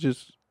shit. It's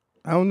just,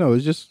 I don't know.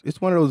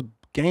 It's one of those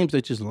games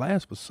that just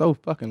last for so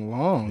fucking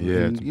long. Yeah.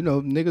 And,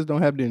 niggas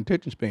don't have the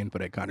attention span for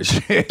that kind of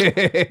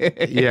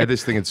shit. Yeah,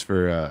 this thing is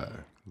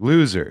for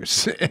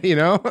losers. You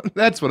know,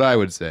 that's what I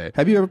would say.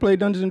 Have you ever played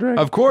Dungeons and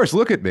Dragons? Of course,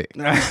 look at me.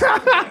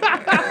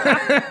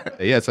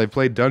 Yes, I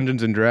played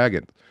Dungeons and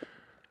Dragons.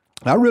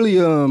 I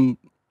really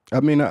I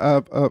mean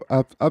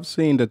I've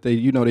seen that they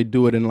they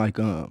do it in like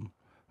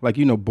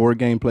board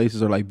game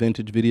places or like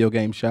vintage video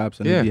game shops,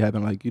 and they be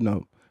having like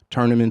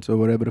tournaments or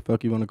whatever the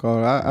fuck you want to call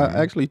it.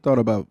 I actually thought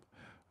about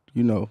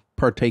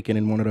partaking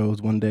in one of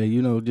those one day,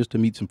 just to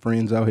meet some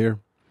friends out here.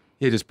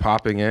 Yeah, just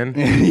popping in.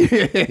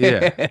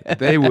 Yeah,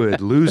 they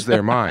would lose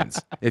their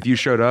minds if you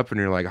showed up and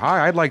you're like,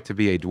 "Hi, I'd like to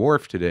be a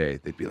dwarf today."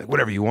 They'd be like,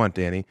 "Whatever you want,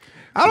 Danny."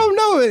 I don't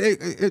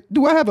know.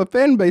 Do I have a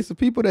fan base of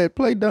people that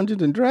play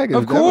Dungeons and Dragons?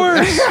 Of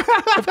course,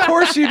 of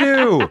course you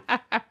do.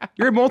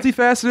 You're a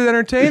multifaceted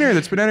entertainer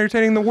that's been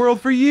entertaining the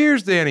world for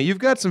years, Danny. You've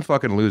got some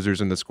fucking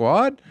losers in the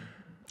squad.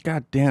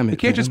 God damn it! You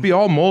can't just be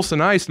all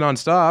Molson Ice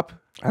nonstop.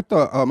 I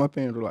thought my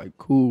fans were like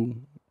cool.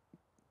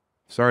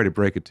 Sorry to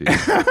break it to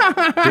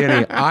you,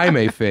 Danny. I'm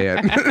a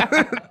fan.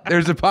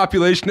 There's a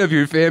population of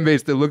your fan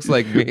base that looks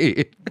like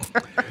me.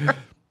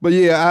 But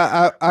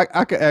yeah,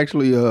 I could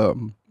actually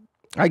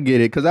I get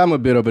it because I'm a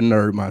bit of a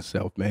nerd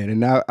myself, man,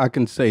 and I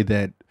can say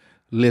that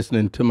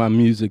listening to my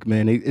music,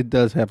 man, it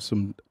does have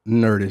some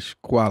nerdish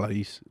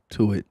qualities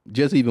to it.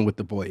 Just even with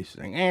the voice,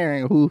 like,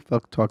 who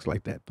fuck talks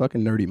like that?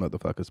 Fucking nerdy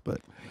motherfuckers.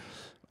 But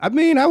I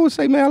mean, I would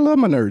say, man, I love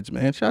my nerds,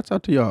 man. Shouts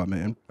out to y'all,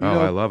 man.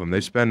 I love them.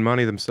 They spend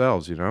money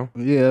themselves,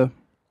 Yeah.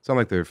 It's not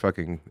like they're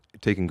fucking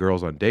taking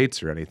girls on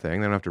dates or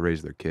anything. They don't have to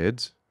raise their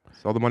kids.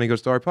 So all the money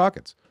goes to our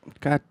pockets.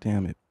 God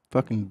damn it.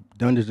 Fucking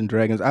Dungeons and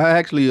Dragons. I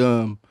actually,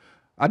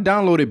 I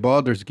downloaded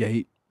Baldur's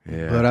Gate.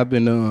 Yeah. But I've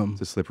been,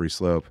 it's a slippery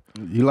slope.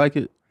 You like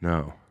it?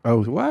 No.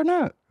 Oh, why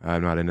not?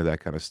 I'm not into that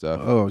kind of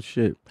stuff. Oh,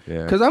 shit.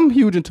 Yeah. Because I'm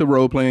huge into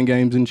role-playing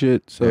games and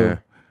shit, so... Yeah.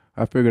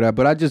 I figured out,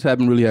 but I just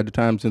haven't really had the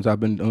time since I've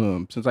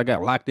been since I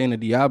got locked into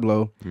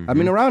Diablo. Mm-hmm. I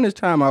mean, around this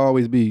time I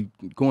always be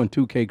going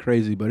 2K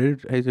crazy, but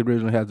it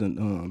originally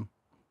hasn't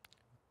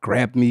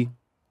grabbed me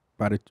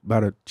by the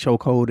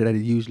chokehold that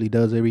it usually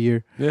does every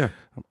year. Yeah,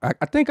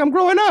 I think I'm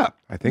growing up.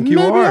 I think you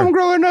Maybe are. I'm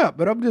growing up,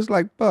 but I'm just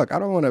like fuck. I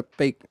don't want to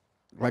fake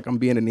like I'm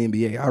being in the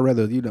NBA. I'd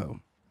rather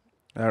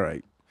all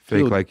right.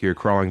 Fake like you're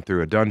crawling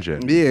through a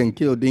dungeon. Yeah, and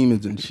kill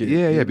demons and shit.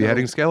 Yeah,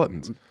 beheading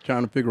skeletons.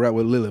 Trying to figure out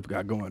what Lilith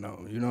got going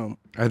on,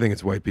 I think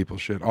it's white people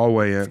shit. All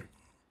way in.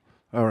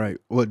 All right.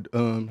 What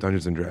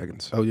Dungeons and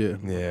Dragons. Oh yeah.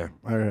 Yeah.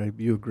 All right,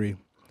 you agree.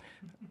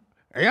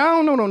 Hey, I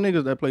don't know no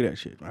niggas that play that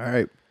shit. All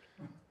right.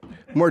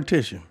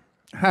 Mortician.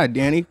 Hi,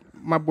 Danny.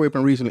 My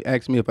boyfriend recently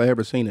asked me if I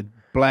ever seen a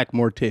black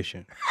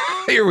mortician.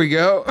 Here we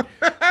go.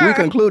 We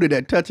concluded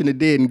that touching the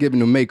dead and giving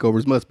them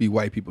makeovers must be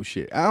white people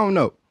shit. I don't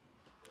know.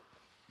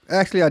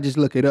 Actually, I just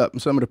looked it up,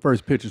 and some of the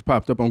first pictures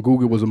popped up on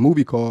Google was a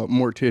movie called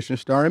Mortician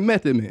starring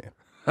Method Man.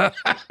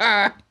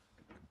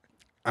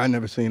 I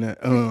never seen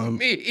that.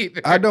 Me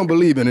either. I don't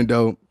believe in it,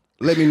 though.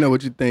 Let me know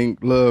what you think.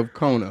 Love,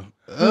 Kona.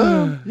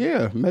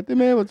 Yeah, Method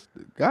Man was,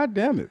 God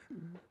damn it.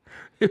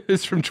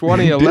 It's from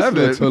 2011.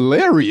 This looks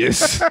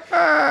hilarious.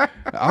 I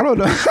don't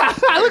know.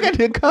 Look at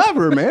the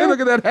cover, man. Hey, look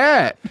at that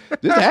hat.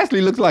 This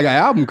actually looks like an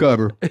album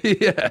cover.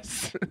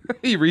 Yes.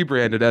 He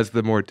rebranded as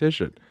the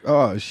Mortician.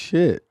 Oh,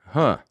 shit.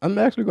 Huh. I'm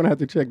actually gonna have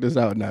to check this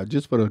out now,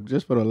 just for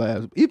the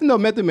last. Even though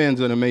Method Man's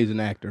an amazing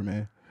actor,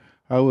 man,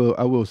 I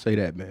will say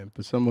that, man.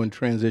 For someone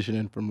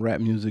transitioning from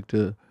rap music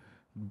to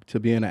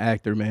being an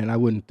actor, man, I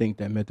wouldn't think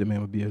that Method Man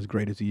would be as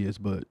great as he is,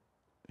 but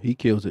he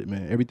kills it,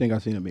 man. Everything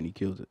I've seen him in, he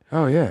kills it.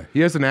 Oh yeah,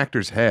 he has an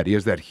actor's head. He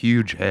has that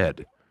huge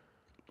head.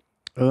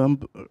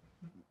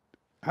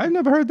 I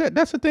never heard that.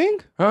 That's a thing?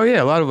 Oh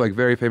yeah, a lot of like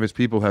very famous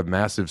people have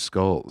massive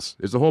skulls.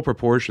 It's a whole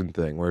proportion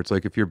thing where it's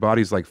like if your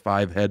body's like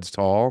 5 heads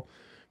tall,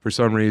 for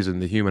some reason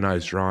the human eye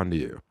is drawn to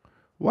you.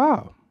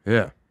 Wow.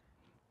 Yeah.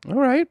 All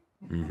right.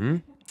 Mm-hmm.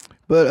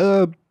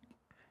 But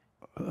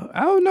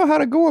I don't know how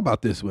to go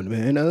about this one,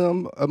 man.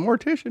 A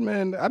mortician,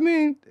 man. I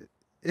mean,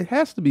 it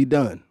has to be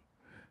done.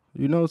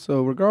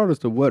 So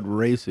regardless of what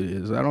race it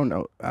is, I don't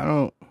know.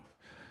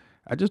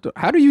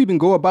 How do you even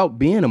go about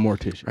being a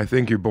mortician? I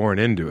think you're born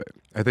into it.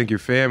 I think your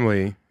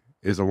family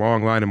is a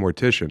long line of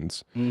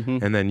morticians,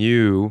 and then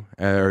you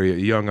are a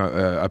young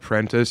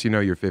apprentice.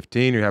 You're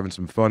 15, you're having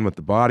some fun with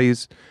the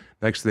bodies.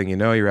 Next thing you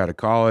know, you're out of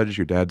college.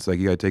 Your dad's like,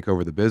 you got to take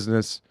over the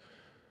business.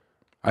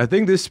 I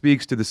think this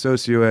speaks to the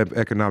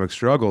socioeconomic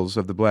struggles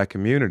of the black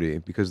community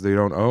because they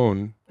don't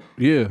own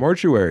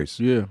mortuaries.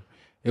 Yeah.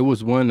 It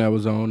was one that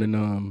was on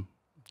in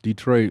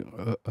Detroit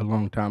a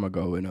long time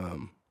ago,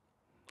 and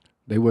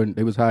they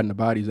was hiding the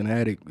bodies in the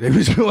attic. They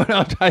was doing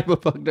all type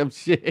of fucked up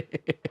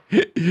shit.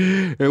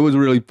 It was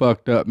really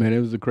fucked up, man. It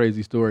was a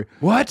crazy story.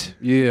 What?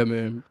 Yeah,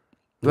 man.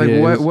 Like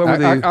yeah, what were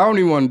they? I don't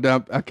even want to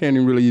dump. I can't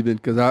even really even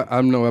because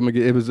I know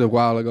it was a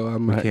while ago.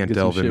 I can't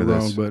delve into shit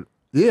this. wrong, but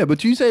yeah.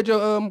 But you said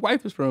your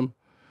wife is from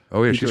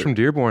Oh yeah, she's from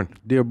Dearborn.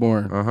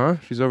 Dearborn.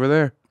 She's over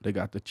there. They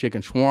got the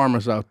chicken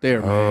shawarmas out there,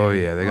 man. Oh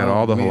yeah, they got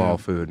all the man. halal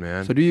food,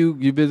 man. So do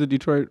you visit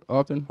Detroit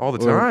often? All the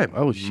time.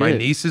 Oh shit. My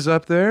niece is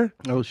up there.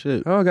 Oh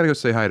shit. Oh, I gotta go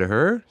say hi to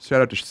her.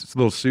 Shout out to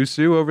little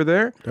Susu over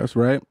there. That's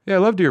right. Yeah, I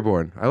love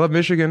Dearborn. I love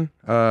Michigan.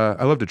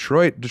 I love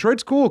Detroit.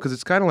 Detroit's cool because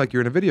it's kind of like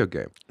you're in a video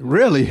game.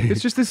 Really?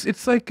 It's just this.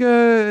 It's like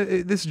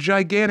this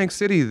gigantic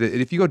city that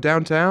if you go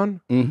downtown,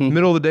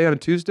 middle of the day on a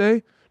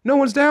Tuesday, no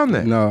one's down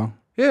there. No.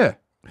 Yeah.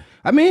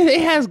 I mean,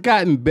 it has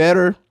gotten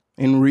better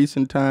in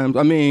recent times.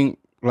 I mean,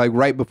 like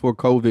right before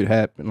COVID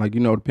happened, like,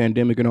 you know, the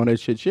pandemic and all that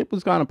shit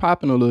was kind of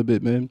popping a little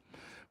bit, man.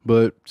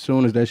 But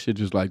soon as that shit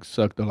just like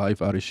sucked the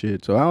life out of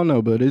shit. So I don't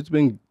know, but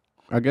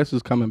I guess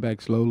it's coming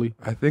back slowly.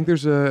 I think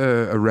there's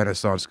a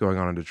renaissance going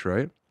on in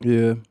Detroit.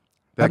 Yeah.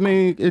 I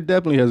mean, it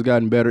definitely has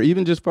gotten better,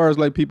 even just as far as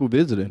like people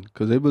visiting,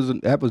 because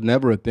that was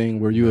never a thing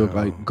where you would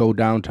like go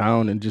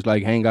downtown and just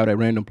like hang out at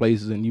random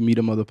places and you meet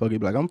a motherfucker, you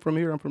be like, I'm from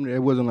here, I'm from there.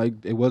 It wasn't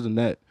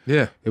that.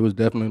 Yeah. It was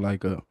definitely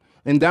like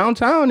and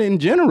downtown in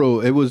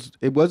general, it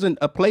wasn't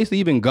a place to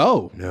even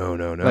go. No.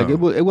 Like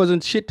it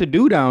wasn't shit to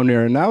do down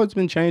there, and now it's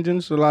been changing.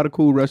 It's a lot of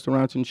cool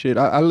restaurants and shit.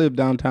 I lived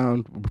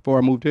downtown before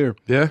I moved here.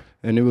 Yeah.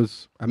 And it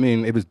was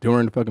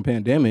during the fucking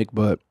pandemic,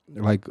 but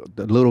like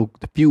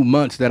the few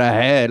months that I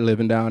had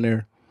living down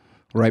there,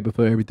 right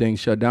before everything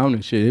shut down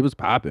and shit, it was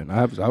popping.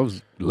 I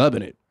was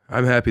loving it.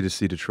 I'm happy to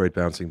see Detroit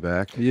bouncing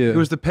back. Yeah. It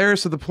was the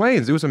Paris of the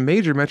Plains. It was a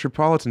major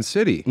metropolitan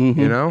city, you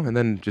know, and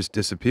then just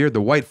disappeared.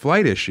 The white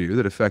flight issue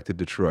that affected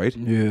Detroit.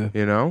 Yeah.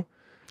 You know?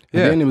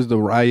 Yeah. And then it was the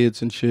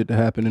riots and shit that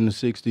happened in the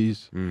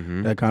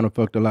 60s. That kind of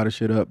fucked a lot of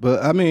shit up.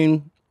 But I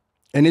mean,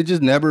 and it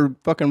just never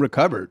fucking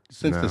recovered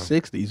since the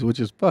 60s, which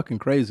is fucking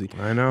crazy.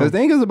 I know. The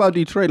thing is about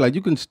Detroit, like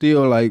you can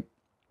still like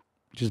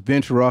just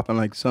venture off in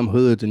like some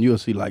hoods and you'll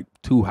see like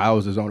 2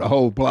 houses on the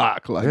whole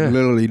block, like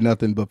literally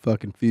nothing but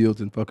fucking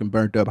fields and fucking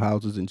burnt up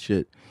houses and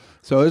shit.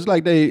 So it's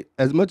like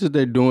as much as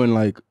they're doing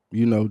like,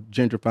 you know,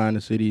 gentrifying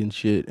the city and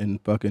shit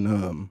and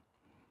fucking,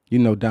 you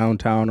know,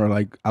 downtown or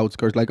like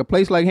outskirts, like a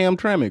place like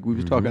Hamtramck we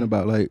was talking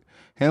about, like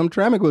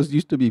Hamtramck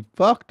used to be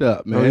fucked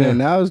up, man. And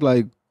now it's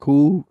like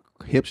cool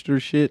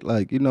hipster shit,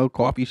 like, you know,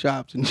 coffee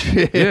shops and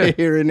shit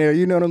here and there,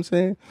 you know what I'm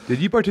saying? Did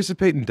you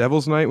participate in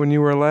Devil's Night when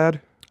you were a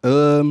lad?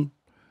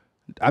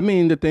 I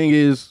mean, the thing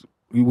is,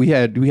 we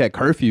had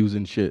curfews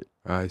and shit.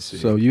 I see.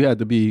 So you had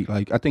to be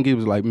like, I think it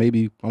was like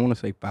maybe, I want to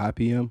say 5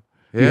 p.m.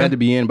 Yeah. You had to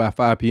be in by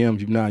 5 p.m.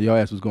 If not, your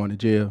ass was going to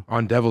jail.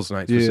 On Devil's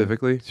Night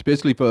specifically?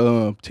 Especially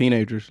for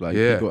teenagers, like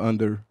people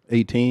under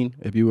 18.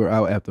 If you were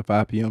out after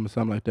 5 p.m. or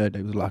something like that,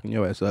 they was locking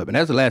your ass up. And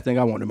that's the last thing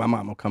I wanted. My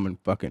mama coming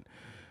fucking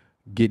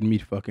getting me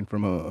fucking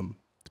from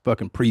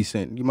fucking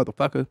precinct, you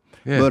motherfucker.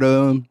 Yeah. But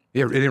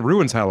yeah, and it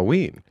ruins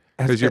Halloween.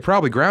 Because you're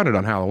probably grounded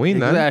on Halloween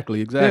then.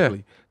 Exactly. Yeah.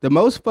 The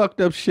most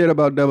fucked up shit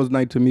about Devil's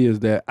Night to me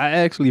is that I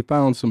actually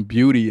found some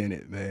beauty in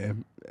it,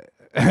 man.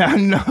 I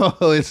know,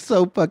 it's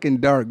so fucking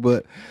dark,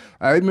 but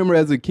I remember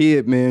as a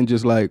kid, man,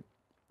 just like,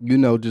 you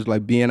know, just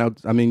like being out,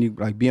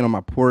 like being on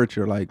my porch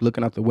or like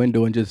looking out the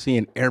window and just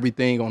seeing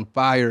everything on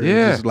fire. Yeah.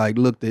 And just like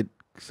looked at,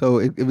 so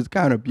it was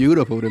kind of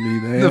beautiful to me,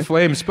 man. The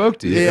flame spoke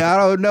to you. Yeah, I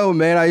don't know,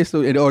 man. I used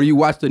to, or you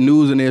watch the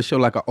news and they'll show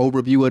like an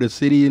overview of the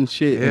city and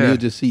shit, and you'll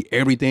just see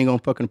everything on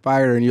fucking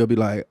fire, and you'll be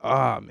like,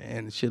 oh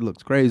man, this shit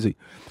looks crazy.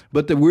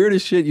 But the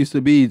weirdest shit used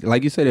to be,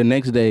 like you said, the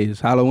next day is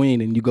Halloween,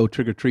 and you go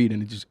trick or treat,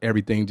 and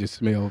everything just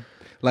smells.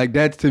 Like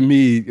that's to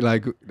me,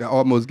 like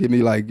almost give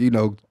me like, you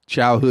know,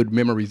 childhood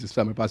memories or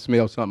something if I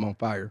smell something on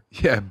fire.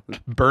 Yeah,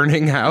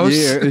 burning house.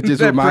 Yeah, it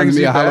just reminds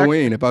me of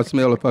Halloween. If I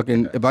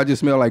just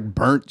smell like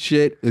burnt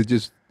shit, it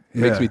just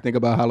makes me think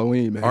about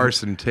Halloween, man.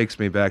 Arson takes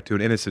me back to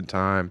an innocent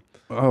time.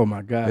 Oh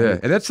my God. Yeah,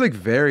 and that's like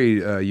very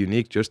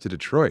unique just to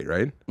Detroit,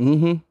 right?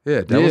 Mm-hmm.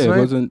 Yeah, Devil's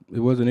Night? It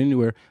wasn't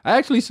anywhere. I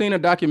actually seen a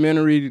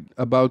documentary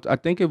about, I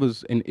think it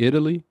was in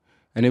Italy,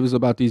 and it was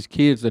about these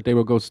kids that they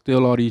would go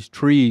steal all these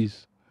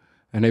trees,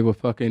 and they would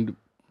fucking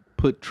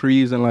put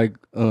trees in like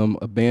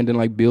abandoned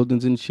like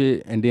buildings and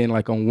shit, and then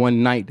like on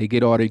one night they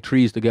get all their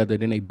trees together,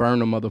 then they burn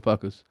them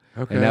motherfuckers.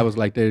 Okay. And that was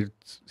like their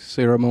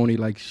ceremony,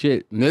 like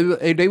shit. And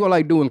they were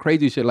like doing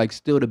crazy shit, like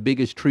steal the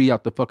biggest tree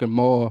out the fucking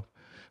mall.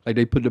 Like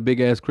they put the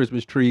big ass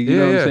Christmas tree, you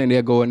know what I'm saying?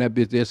 They'll go in that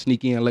bitch, they'll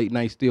sneak in late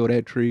night, steal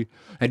that tree.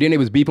 And then they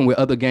was beefing with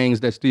other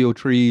gangs that steal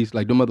trees.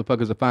 Like them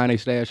motherfuckers will find a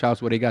stash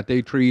house where they got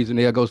their trees and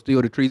they'll go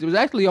steal the trees. It was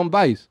actually on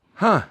Vice.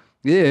 Huh.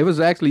 Yeah, it was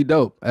actually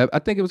dope. I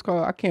think it was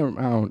called,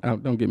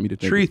 don't get me to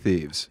think. Tree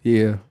Thieves.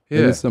 Yeah.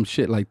 It was some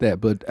shit like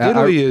that. But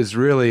Italy is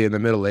really in the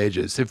Middle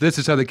Ages. If this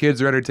is how the kids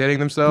are entertaining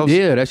themselves.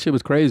 Yeah, that shit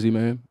was crazy,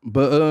 man.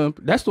 But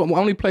that's the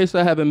only place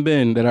I haven't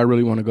been that I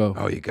really want to go.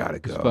 Oh, you gotta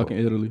go. It's fucking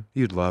Italy.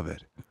 You'd love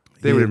it.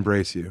 They would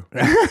embrace you.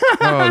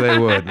 Oh, they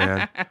would,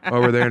 man.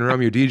 Over there in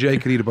Rome, your DJ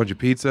could eat a bunch of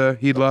pizza.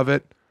 He'd love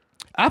it.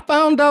 I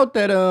found out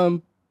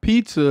that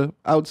pizza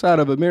outside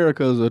of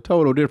America is a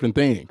total different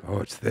thing. Oh,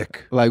 it's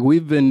thick. Like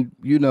we've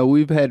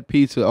had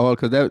pizza all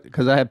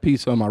because I had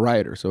pizza on my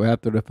rider. So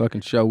after the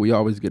fucking show, we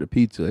always get a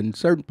pizza. In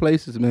certain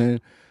places,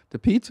 man, the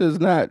pizza is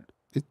not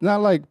It's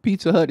not like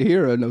Pizza Hut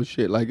here or no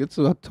shit. Like, it's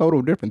a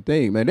total different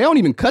thing, man. They don't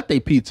even cut their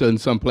pizza in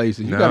some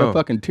places. You gotta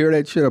fucking tear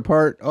that shit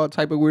apart, all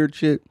type of weird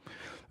shit.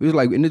 It was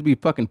like, and it'd be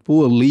fucking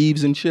full of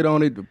leaves and shit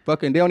on it.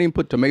 Fucking, they don't even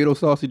put tomato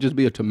sauce. It just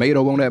be a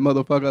tomato on that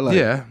motherfucker. Like,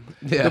 yeah.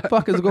 What the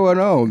fuck is going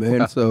on,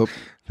 man? So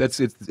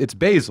it's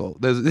basil.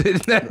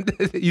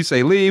 You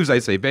say leaves, I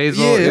say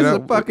basil. yeah, you know?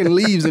 it's fucking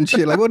leaves and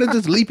shit. Like, what is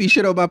this leafy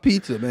shit on my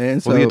pizza, man?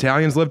 So, Well, the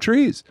Italians love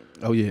trees.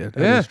 oh yeah,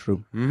 that is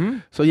true. Mm-hmm.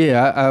 So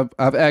yeah,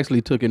 I've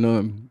actually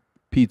taken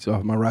pizza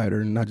off my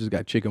rider, and I just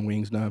got chicken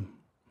wings now.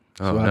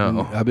 Oh, So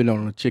no. I've been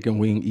on a chicken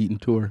wing eating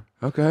tour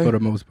Okay. for the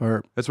most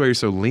part. That's why you're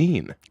so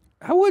lean.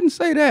 I wouldn't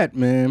say that,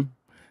 man.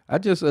 I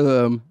just What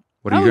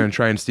are you going to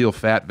try and steal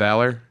fat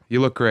valor? You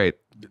look great.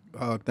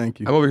 oh, thank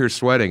you. I'm over here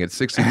sweating. It's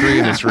 63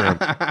 in this room.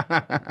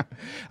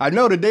 I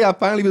know today I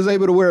finally was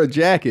able to wear a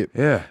jacket.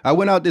 Yeah. I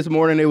went out this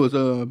morning. It was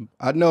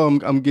I know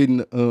I'm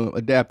getting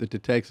adapted to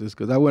Texas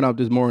because I went out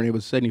this morning. It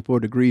was 74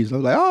 degrees. I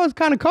was like, oh, it's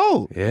kind of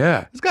cold.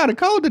 Yeah. It's kind of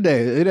cold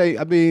today. It ain't.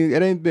 I mean,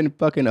 it ain't been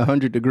fucking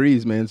 100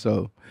 degrees, man.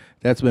 So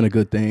that's been a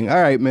good thing.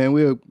 All right, man.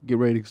 We'll get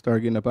ready to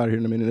start getting up out of here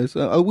in a minute. It's,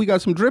 we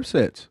got some drip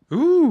sets.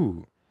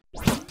 Ooh.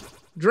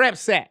 Drip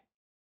set.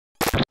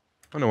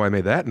 I don't know why I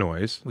made that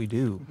noise. We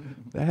do.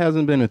 That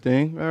hasn't been a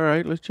thing. All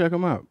right, let's check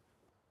them out.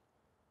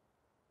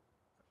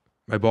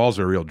 My balls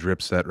are a real drip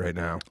set right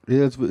now.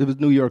 It was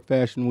New York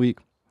Fashion Week.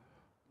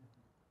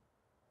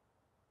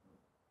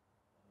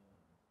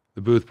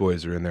 The Booth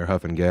Boys are in there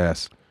huffing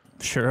gas.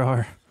 Sure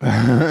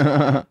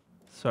are.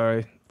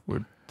 Sorry.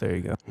 There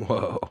you go.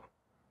 Whoa.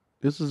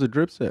 This is a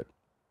drip set.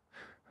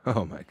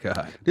 Oh, my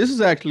God. This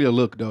is actually a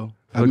look, though.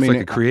 Looks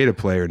like a creative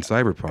player in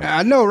Cyberpunk.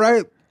 I know,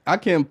 right? I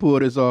can't pull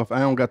this off. I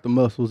don't got the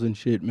muscles and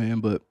shit,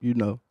 man. But, you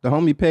know, the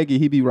homie Peggy,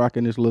 he be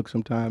rocking this look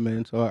sometime,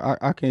 man. So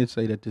I can't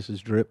say that this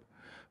is drip.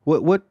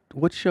 What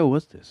show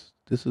was this?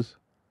 This is...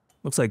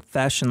 Looks like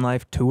Fashion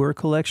Life Tour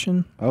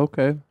Collection.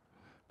 Okay.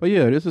 But,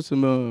 yeah, this is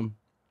some...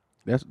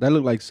 that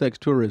look like sex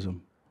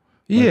tourism.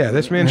 Yeah,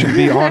 this man should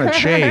be on a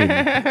chain.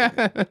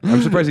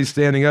 I'm surprised he's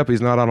standing up.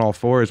 He's not on all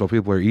fours while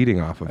people are eating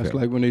off of That's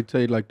him. like when they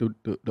tell you, like,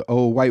 the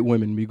old white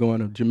women be going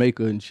to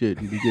Jamaica and shit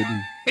and be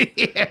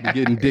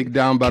getting dicked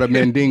down by the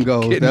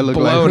Mandingos. Getting that look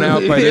blown like,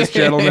 out by this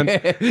gentleman.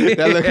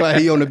 That look like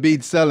he on the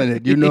beach selling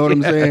it. You know what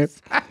I'm saying?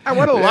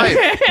 What a life.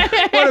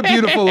 What a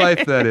beautiful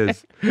life that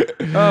is.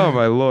 Oh,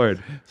 my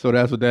Lord. So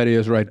that's what that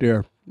is right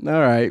there.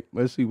 All right.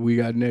 Let's see what we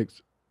got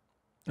next.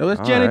 Oh,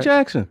 that's Janet right.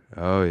 Jackson.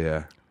 Oh,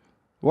 yeah.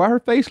 Why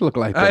her face look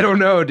like that? I don't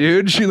know,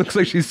 dude. She looks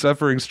like she's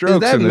suffering strokes. Is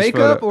that in this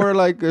makeup photo. or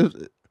like... No.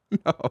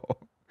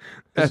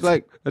 It's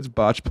like... That's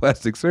botched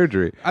plastic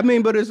surgery. I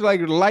mean, but it's like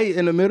light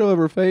in the middle of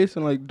her face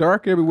and like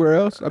dark everywhere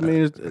else. I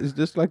mean, is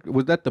this like...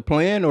 Was that the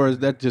plan or is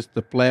that just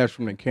the flash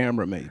from the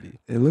camera maybe?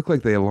 It looked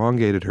like they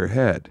elongated her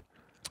head.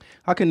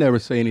 I can never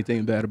say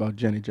anything bad about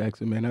Janet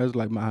Jackson, man. That was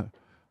like my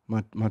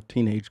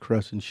teenage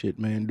crush and shit,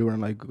 man.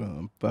 During like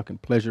fucking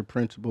Pleasure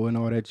Principle and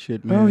all that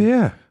shit, man. Oh,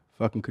 yeah.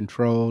 Fucking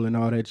Control and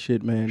all that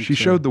shit, man. She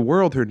showed the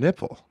world her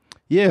nipple.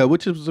 Yeah,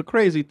 which was a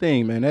crazy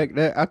thing, man.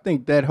 That I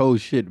think that whole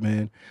shit,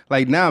 man.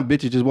 Like now,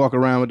 bitches just walk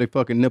around with their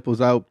fucking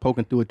nipples out,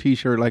 poking through a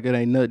t-shirt like it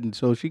ain't nothing.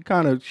 So she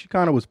kind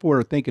of was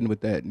forward thinking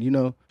with that. And, you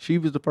know, she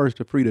was the first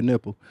to free the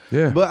nipple.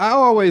 Yeah. But I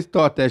always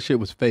thought that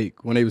shit was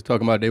fake when they was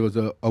talking about there was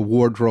a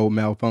wardrobe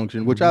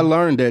malfunction, which I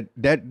learned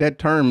that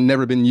term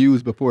never been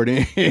used before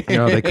then.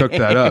 No, they cooked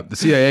that up. The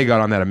CIA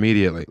got on that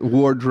immediately.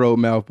 Wardrobe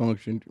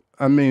malfunction.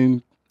 I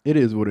mean, it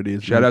is what it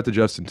is. Shout out to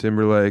Justin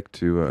Timberlake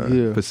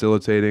to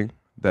facilitating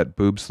that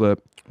boob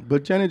slip.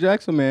 But Janet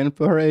Jackson, man,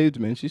 for her age,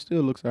 man, she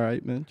still looks all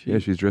right, man. Yeah,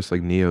 she's dressed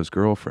like Neo's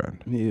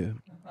girlfriend. Yeah.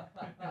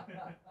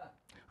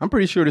 I'm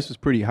pretty sure this is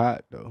pretty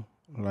hot, though.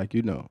 Like,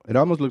 you know, it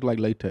almost looked like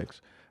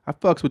latex. I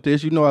fucks with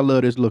this. You know I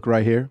love this look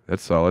right here.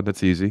 That's solid.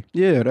 That's easy.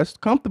 Yeah, that's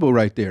comfortable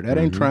right there. That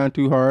ain't trying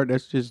too hard.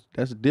 That's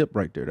dip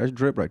right there. That's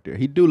drip right there.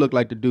 He do look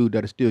like the dude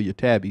that'll steal your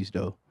tabbies,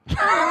 though.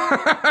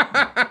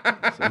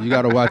 So you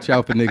got to watch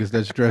out for niggas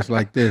that's dressed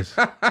like this.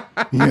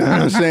 You know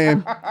what I'm saying?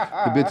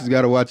 The bitches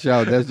got to watch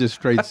out. That's just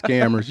straight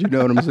scammers. You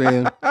know what I'm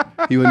saying?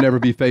 He would never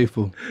be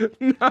faithful.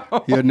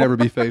 No. He'll never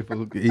be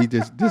faithful. He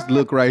just, this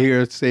look right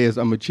here says,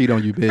 I'm going to cheat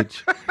on you,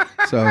 bitch.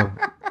 So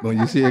when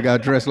you see a guy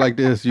dressed like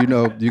this, you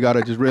know, you got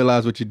to just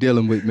realize what you're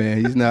dealing with,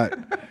 man. He's not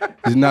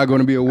going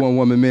to be a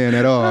one-woman man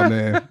at all,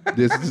 man.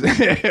 This is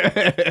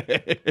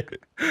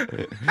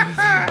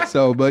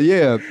So, but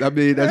yeah, I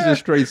mean, that's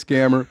just straight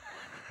scammer.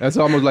 That's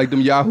almost like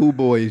them Yahoo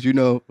boys, you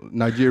know,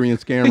 Nigerian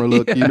scammer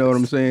look. Yes. You know what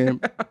I'm saying?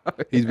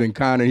 He's been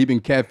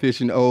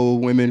catfishing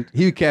old women.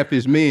 He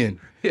catfish men.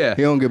 Yeah.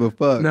 He don't give a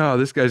fuck. No,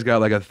 this guy's got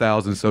like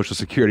 1,000 social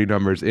security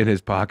numbers in his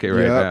pocket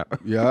right now.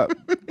 Yeah.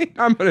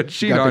 I'm going to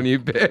cheat on you,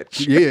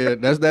 bitch. Yeah,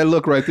 that's that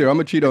look right there. I'm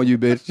going to cheat on you,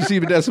 bitch. You see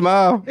with that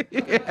smile?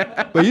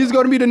 Yeah. But he's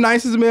going to be the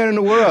nicest man in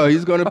the world.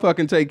 He's going to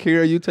fucking take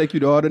care of you, take you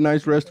to all the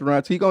nice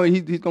restaurants. He's going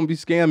to be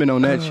scamming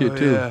on that shit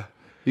too. Yeah.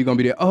 He's going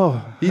to be there.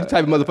 Oh, he's the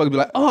type of motherfucker be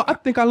like, oh, I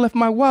think I left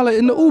my wallet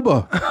in the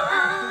Uber.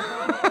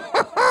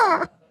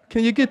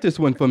 Can you get this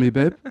one for me,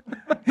 babe?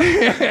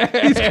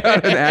 He's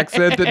got an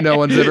accent that no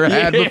one's ever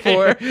had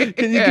before. Can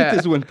you get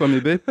this one for me,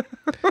 babe?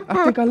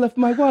 I think I left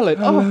my wallet.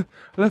 I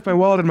left my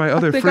wallet in my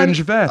other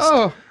fringe vest.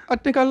 Oh, I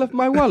think I left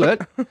my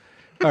wallet.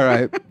 All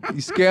right,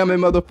 you scamming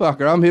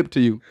motherfucker. I'm hip to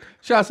you.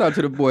 Shouts out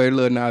to the boy,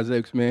 Lil Nas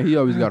X, man. He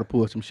always got to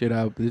pull some shit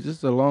out. It's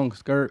just a long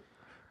skirt.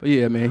 But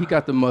yeah, man, he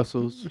got the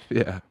muscles.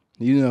 Yeah.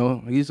 You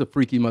know, he's a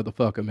freaky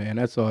motherfucker, man.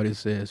 That's all this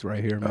says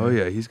right here, man. Oh,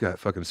 yeah, he's got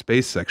fucking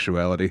space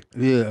sexuality.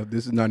 Yeah,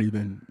 this is not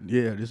even,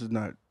 this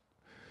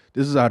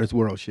is out of this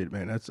world shit,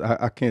 man.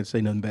 I can't say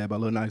nothing bad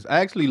about Lil Nas.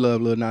 I actually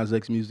love Lil Nas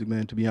X music,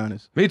 man, to be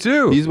honest. Me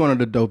too. He's one of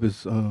the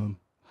dopest,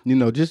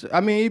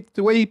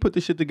 the way he put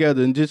the shit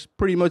together and just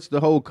pretty much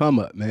the whole come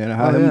up, man.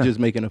 How him just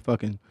making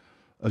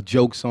a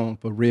joke song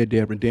for Red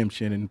Dead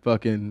Redemption and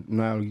fucking,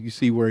 now you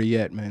see where he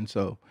at, man.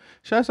 So,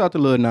 shouts out to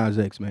Lil Nas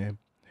X, man.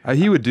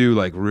 He would do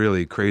like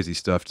really crazy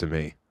stuff to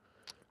me.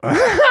 You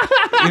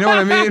know what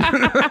I mean?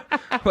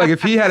 Like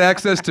if he had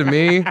access to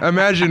me,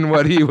 imagine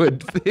what he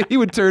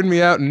would turn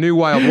me out in new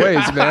wild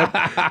ways, man.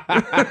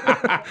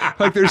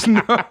 Like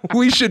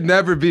we should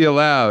never be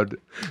allowed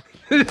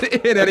in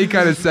any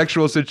kind of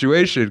sexual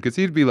situation because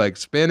he'd be like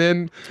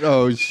spinning.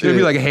 Oh shit. There'd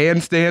be like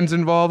handstands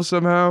involved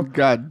somehow.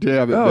 God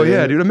damn it. Oh man.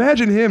 yeah, dude.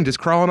 Imagine him just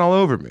crawling all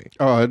over me.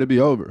 Oh, it'd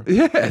be over.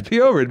 Yeah, it'd be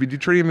over. It'd be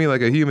treating me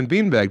like a human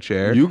beanbag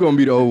chair. You gonna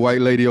be the old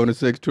white lady on the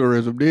sex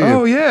tourism deal.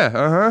 Oh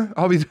yeah,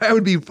 I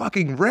would be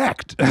fucking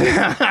wrecked.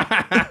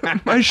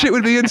 My shit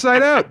would be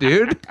inside out,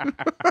 dude.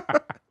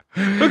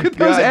 Look at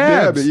those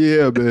abs. Damn it.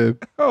 Yeah, man.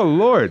 Oh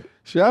Lord.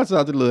 Shouts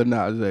out to Lil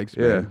Nas X,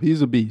 man. Yeah.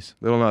 He's a beast.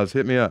 Lil Nas,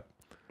 hit me up.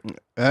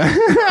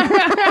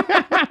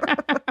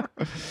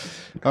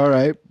 All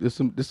right, there's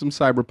some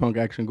cyberpunk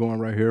action going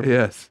right here.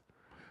 Yes.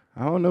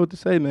 I don't know what to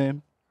say,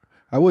 man.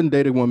 I wouldn't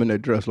date a woman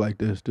that dressed like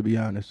this, to be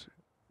honest.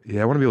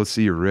 Yeah, I want to be able to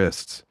see your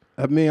wrists.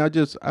 I mean, I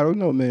don't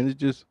know, man.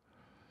 It's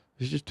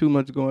just too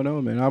much going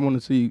on, man. I want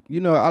to see,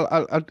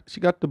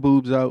 she got the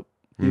boobs out,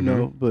 you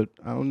know, but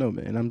I don't know,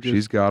 man.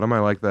 She's got them. I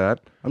like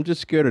that. I'm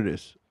just scared of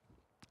this.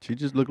 She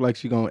just looked like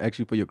she gonna ask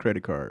you for your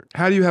credit card.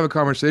 How do you have a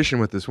conversation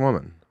with this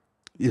woman?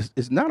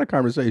 It's not a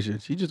conversation.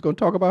 She's just gonna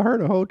talk about her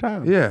the whole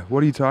time. Yeah. What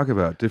do you talk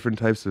about? Different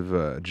types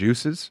of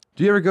juices?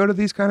 Do you ever go to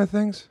these kind of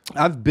things?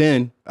 I've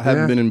been. I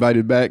haven't been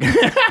invited back.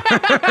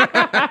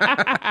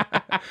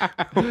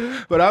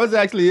 But I was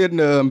actually in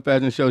the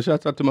fashion show.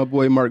 Shouts out to my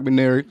boy Mark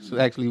Maneri. It's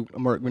actually a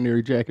Mark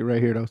Maneri jacket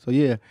right here, though. So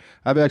yeah,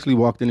 I've actually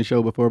walked in the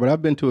show before, but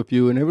I've been to a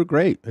few, and they were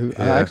great.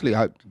 Yeah.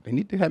 They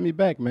need to have me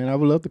back, man. I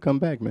would love to come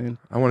back, man.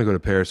 I want to go to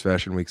Paris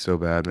Fashion Week so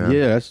bad, man.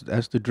 Yeah,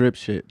 that's the drip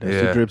shit.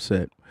 That's the drip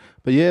set.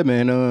 But yeah,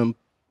 man.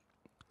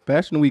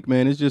 Fashion Week,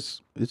 man, it's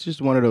just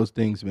one of those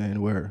things,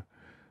 man, where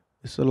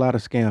it's a lot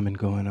of scamming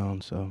going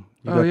on. So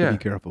you got to be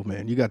careful,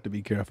 man. You got to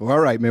be careful. All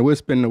right, man, we'll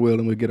spin the wheel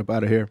and we'll get up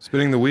out of here.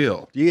 Spinning the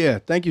wheel. Yeah,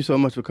 thank you so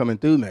much for coming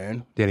through,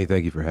 man. Danny,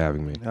 thank you for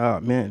having me. Oh,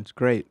 man, it's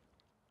great.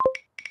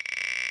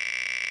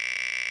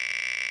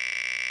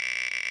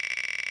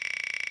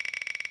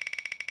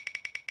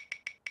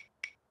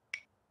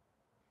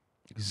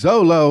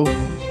 Zolo.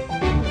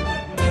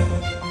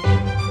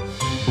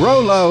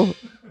 Brolo.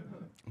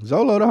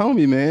 Zolo the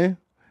homie, man.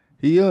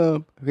 He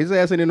his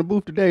ass ain't in the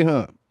booth today,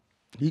 huh?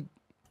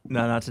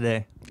 No, not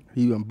today.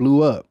 He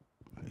blew up.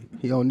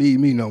 He don't need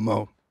me no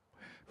more.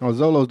 No,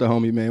 Zolo's the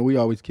homie, man. We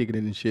always kick it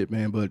in and shit,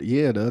 man. But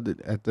yeah,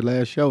 at the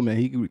last show,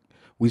 man,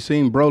 we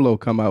seen Brolo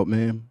come out,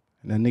 man.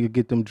 And that nigga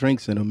get them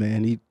drinks in him,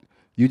 man.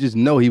 You just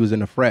know he was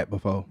in a frat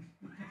before.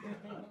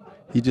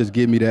 He just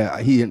give me that.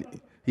 He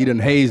done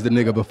hazed the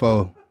nigga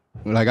before.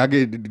 Like I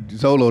get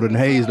Zolo done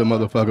hazed the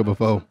motherfucker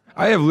before.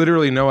 I have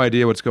literally no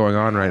idea what's going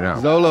on right now.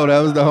 Zolo, that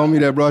was the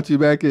homie that brought you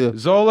back here.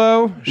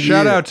 Zolo,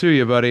 shout out to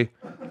you, buddy.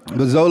 But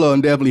Zolo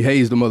done definitely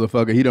hazed the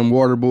motherfucker. He done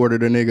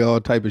waterboarded a nigga,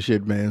 all type of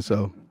shit, man.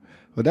 So,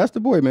 but that's the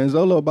boy, man.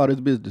 Zolo about his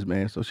business,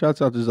 man. So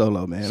shouts out to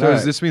Zolo, man. So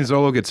does this mean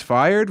Zolo gets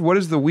fired? What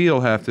does the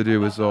wheel have to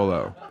do with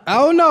Zolo? I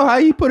don't know how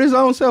he put his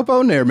own self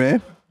on there,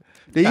 man.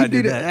 I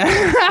did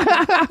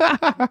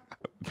that.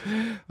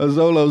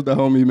 Zolo's the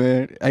homie,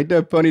 man. Ain't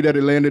that funny that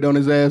it landed on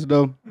his ass,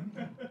 though?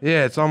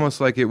 Yeah, it's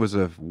almost like it was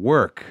a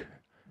work.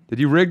 Did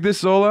you rig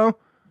this, Zolo?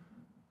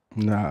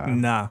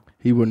 Nah.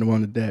 He wouldn't have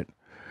wanted that.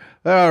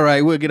 All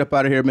right, we'll get up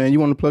out of here, man.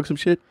 You want to plug some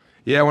shit?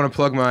 Yeah, I want to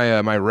plug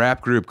my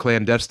rap group,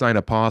 Clandestine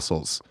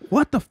Apostles.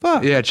 What the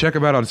fuck? Yeah, check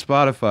them out on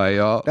Spotify,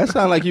 y'all. That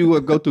sounds like you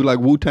would go through like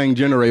Wu-Tang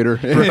Generator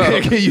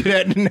and give you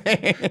that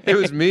name. It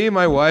was me,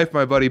 my wife,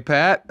 my buddy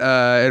Pat,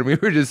 and we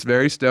were just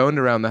very stoned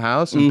around the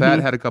house, and Pat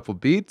had a couple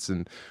beats,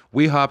 and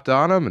we hopped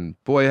on them,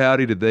 and boy,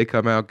 howdy, did they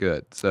come out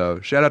good.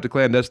 So shout out to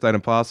Clandestine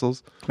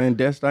Apostles.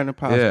 Clandestine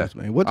Apostles,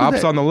 man. What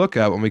Ops on the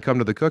lookout when we come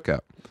to the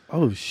cookout.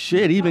 Oh,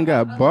 shit, even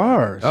got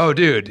bars. Oh,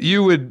 dude,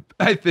 you would,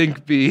 I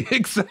think, be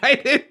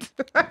excited.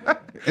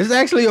 It's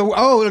actually,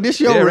 this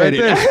show right Reddit.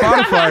 there,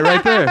 Spotify,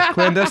 right there,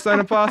 Clandestine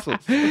Apostles.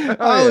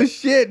 Oh,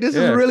 shit, this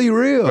is really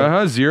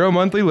real. 0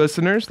 monthly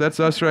listeners, that's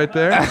us right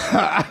there.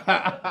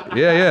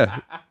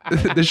 Yeah.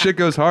 This shit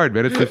goes hard,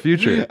 man. It's the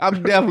future.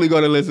 I'm definitely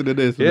going to listen to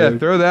this, Yeah, man.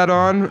 throw that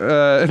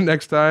on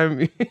next time.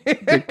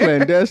 The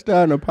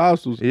Clandestine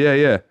Apostles.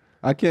 Yeah.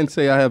 I can't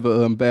say I have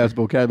a vast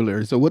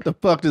vocabulary. So what the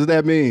fuck does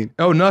that mean?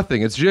 Oh,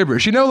 nothing. It's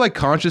gibberish. You know, like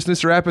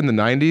consciousness rap in the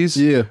 90s?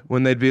 Yeah.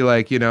 When they'd be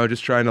like, you know,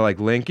 just trying to like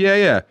link.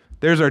 Yeah.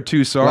 There's our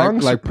 2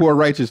 songs. Like Poor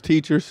Righteous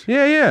Teachers.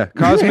 Yeah.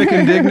 Cosmic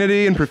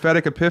Indignity and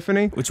Prophetic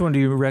Epiphany. Which one do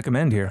you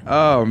recommend here?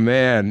 Oh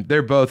man,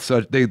 they're both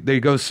such. They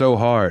go so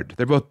hard.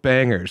 They're both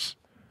bangers.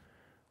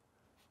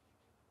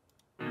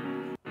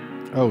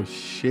 Oh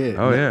shit.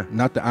 Oh yeah.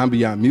 Not the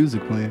ambient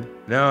music playing.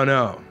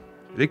 No.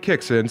 It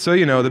kicks in. So,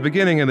 you know, the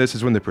beginning of this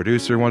is when the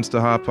producer wants to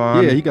hop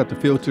on. Yeah, he got the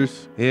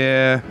filters.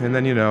 Yeah, and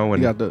then, you know, when...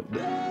 He got the...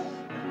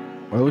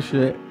 Oh,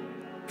 shit.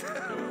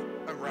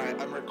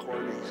 I'm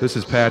recording. This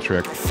is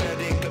Patrick.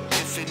 Prophetic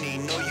epiphany.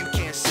 No, you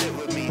can't sit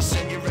with me.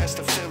 Send your ass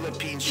to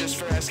Philippines just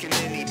for asking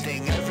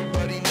anything.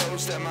 Everybody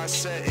knows that my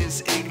set is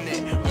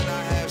ignorant. When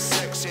I have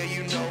sex, yeah,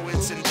 you know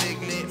it's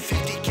indignant.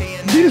 50K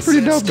and Beat is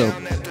pretty dope, though.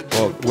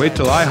 Well, wait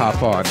till I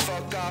hop on.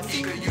 Fuck off,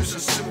 you could use a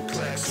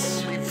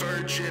suplex. Only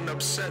virgin,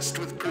 obsessed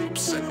with group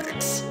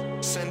sex.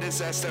 Send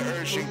his ass to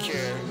urgent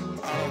care.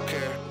 I don't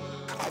care.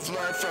 I've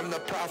learned from the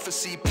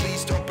prophecy.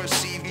 Please don't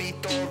perceive me.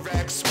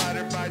 Thorax,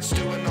 spider bites,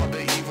 doing all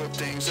the evil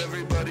things.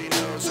 Everybody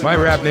knows. My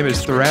rap name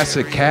is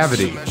Thoracic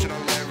Cavity.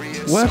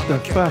 What the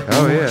fuck?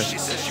 Oh, yeah.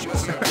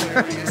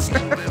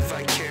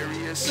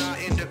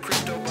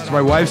 So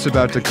my wife's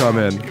about to come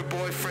in. Your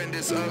boyfriend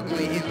is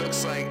ugly. He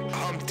looks like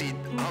Humpty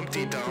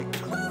Dump.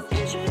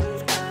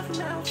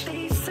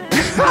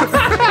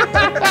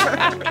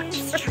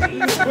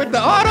 With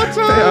the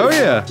auto-tune? Oh,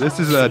 yeah. This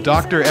is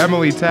Dr.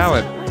 Emily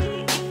Tallent.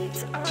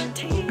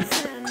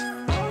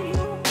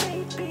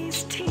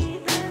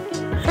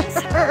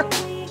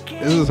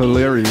 This is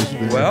hilarious,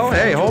 man. Well,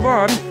 hey, hold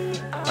on.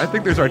 I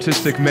think there's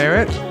artistic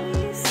merit.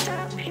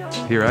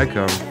 Here I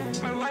come.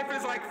 My life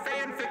is like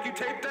fanfic. You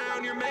tape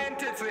down your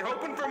mantis. They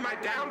hoping for my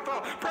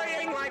downfall.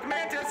 Praying like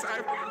mantis.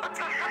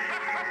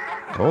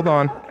 Hold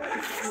on.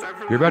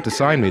 You're about to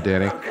sign me,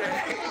 Danny.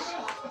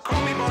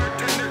 Call me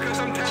bartender, cause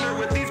I'm tender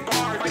with these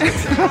bars. I can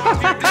sit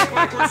off your dick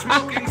like we're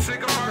smoking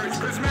cigars.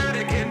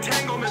 Prismatic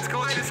entanglements,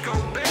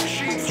 kaleidoscope, bed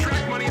sheets,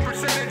 track money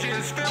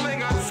percentages,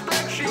 filling up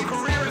spreadsheets. Your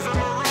career is a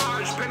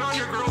mirage, pin on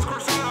your girl's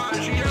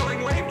corsage.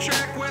 Yelling wave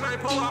check when I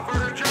pull off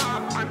her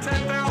job. I'm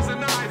 10,000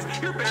 knives,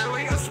 you're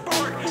barely a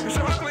sport. You're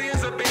so ugly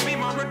as a baby,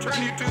 mom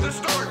return you to the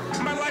store.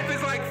 My life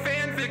is like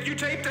fanfic, you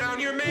tape down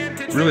your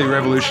mantis. Really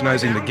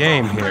revolutionizing the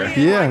game here.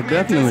 Yeah,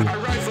 definitely. I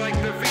rise like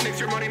the phoenix,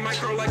 your money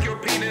micro like your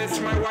penis.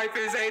 My wife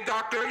is a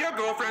doctor, your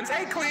girlfriend's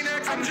a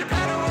Kleenex. I'm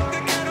Geppetto of the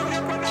ghetto,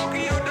 your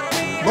Pinocchio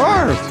dummy.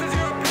 Bars. Since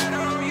you're a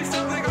pedo, you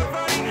still think I'm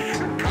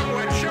funny. Come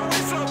wet your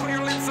whistle, put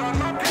your lips on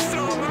my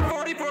pistol. My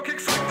 44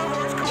 kicks like the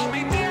horse, call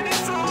me Danny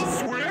Soul.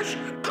 Swish,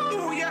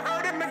 ooh, you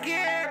heard him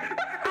again.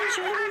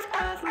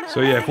 So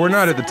yeah, if we're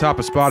not at the top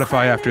of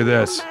Spotify after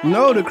this,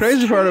 No, the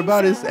crazy part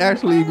about it is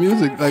actually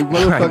music. Like,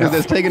 motherfuckers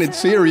that's taking it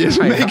serious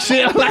make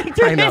shit like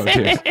that. I know,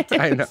 dude.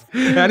 I know.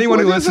 Anyone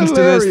who Well, that's listens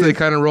to this, they hilarious.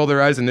 kind of roll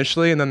their eyes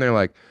initially, and then they're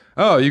like,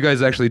 "Oh, you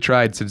guys actually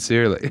tried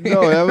sincerely."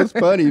 No, that was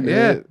funny, man.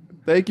 Yeah.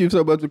 Thank you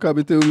so much for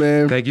coming through,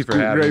 man. Thank you for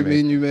having Great me.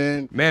 meeting you,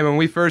 man. Man, when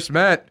we first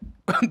met,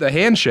 the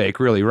handshake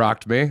really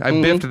rocked me. I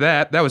biffed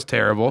that. That was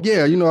terrible.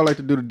 Yeah, you know I like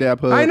to do the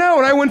dap hug. I know,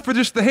 and I went for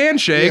just the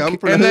handshake, Yeah, I'm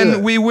for and the then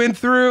hug. we went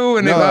through,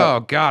 and No.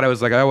 oh god, I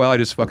was like, oh well, I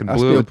just fucking I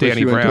blew still with push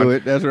Danny you Brown. into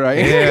it. That's right.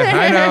 Yeah,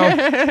 I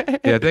know.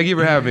 Yeah, thank you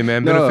for having me,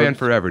 man. Been No, a fan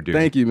forever, dude.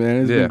 Thank you, man.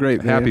 It's Yeah, been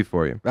great, man. happy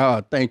for you.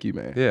 Oh, thank you,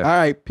 man. Yeah. All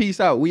right, peace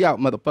out. We out,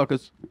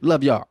 motherfuckers.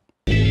 Love y'all.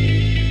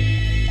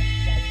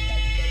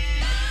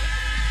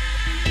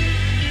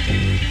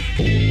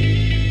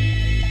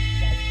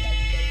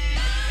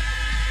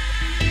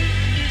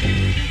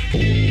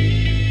 Thank you.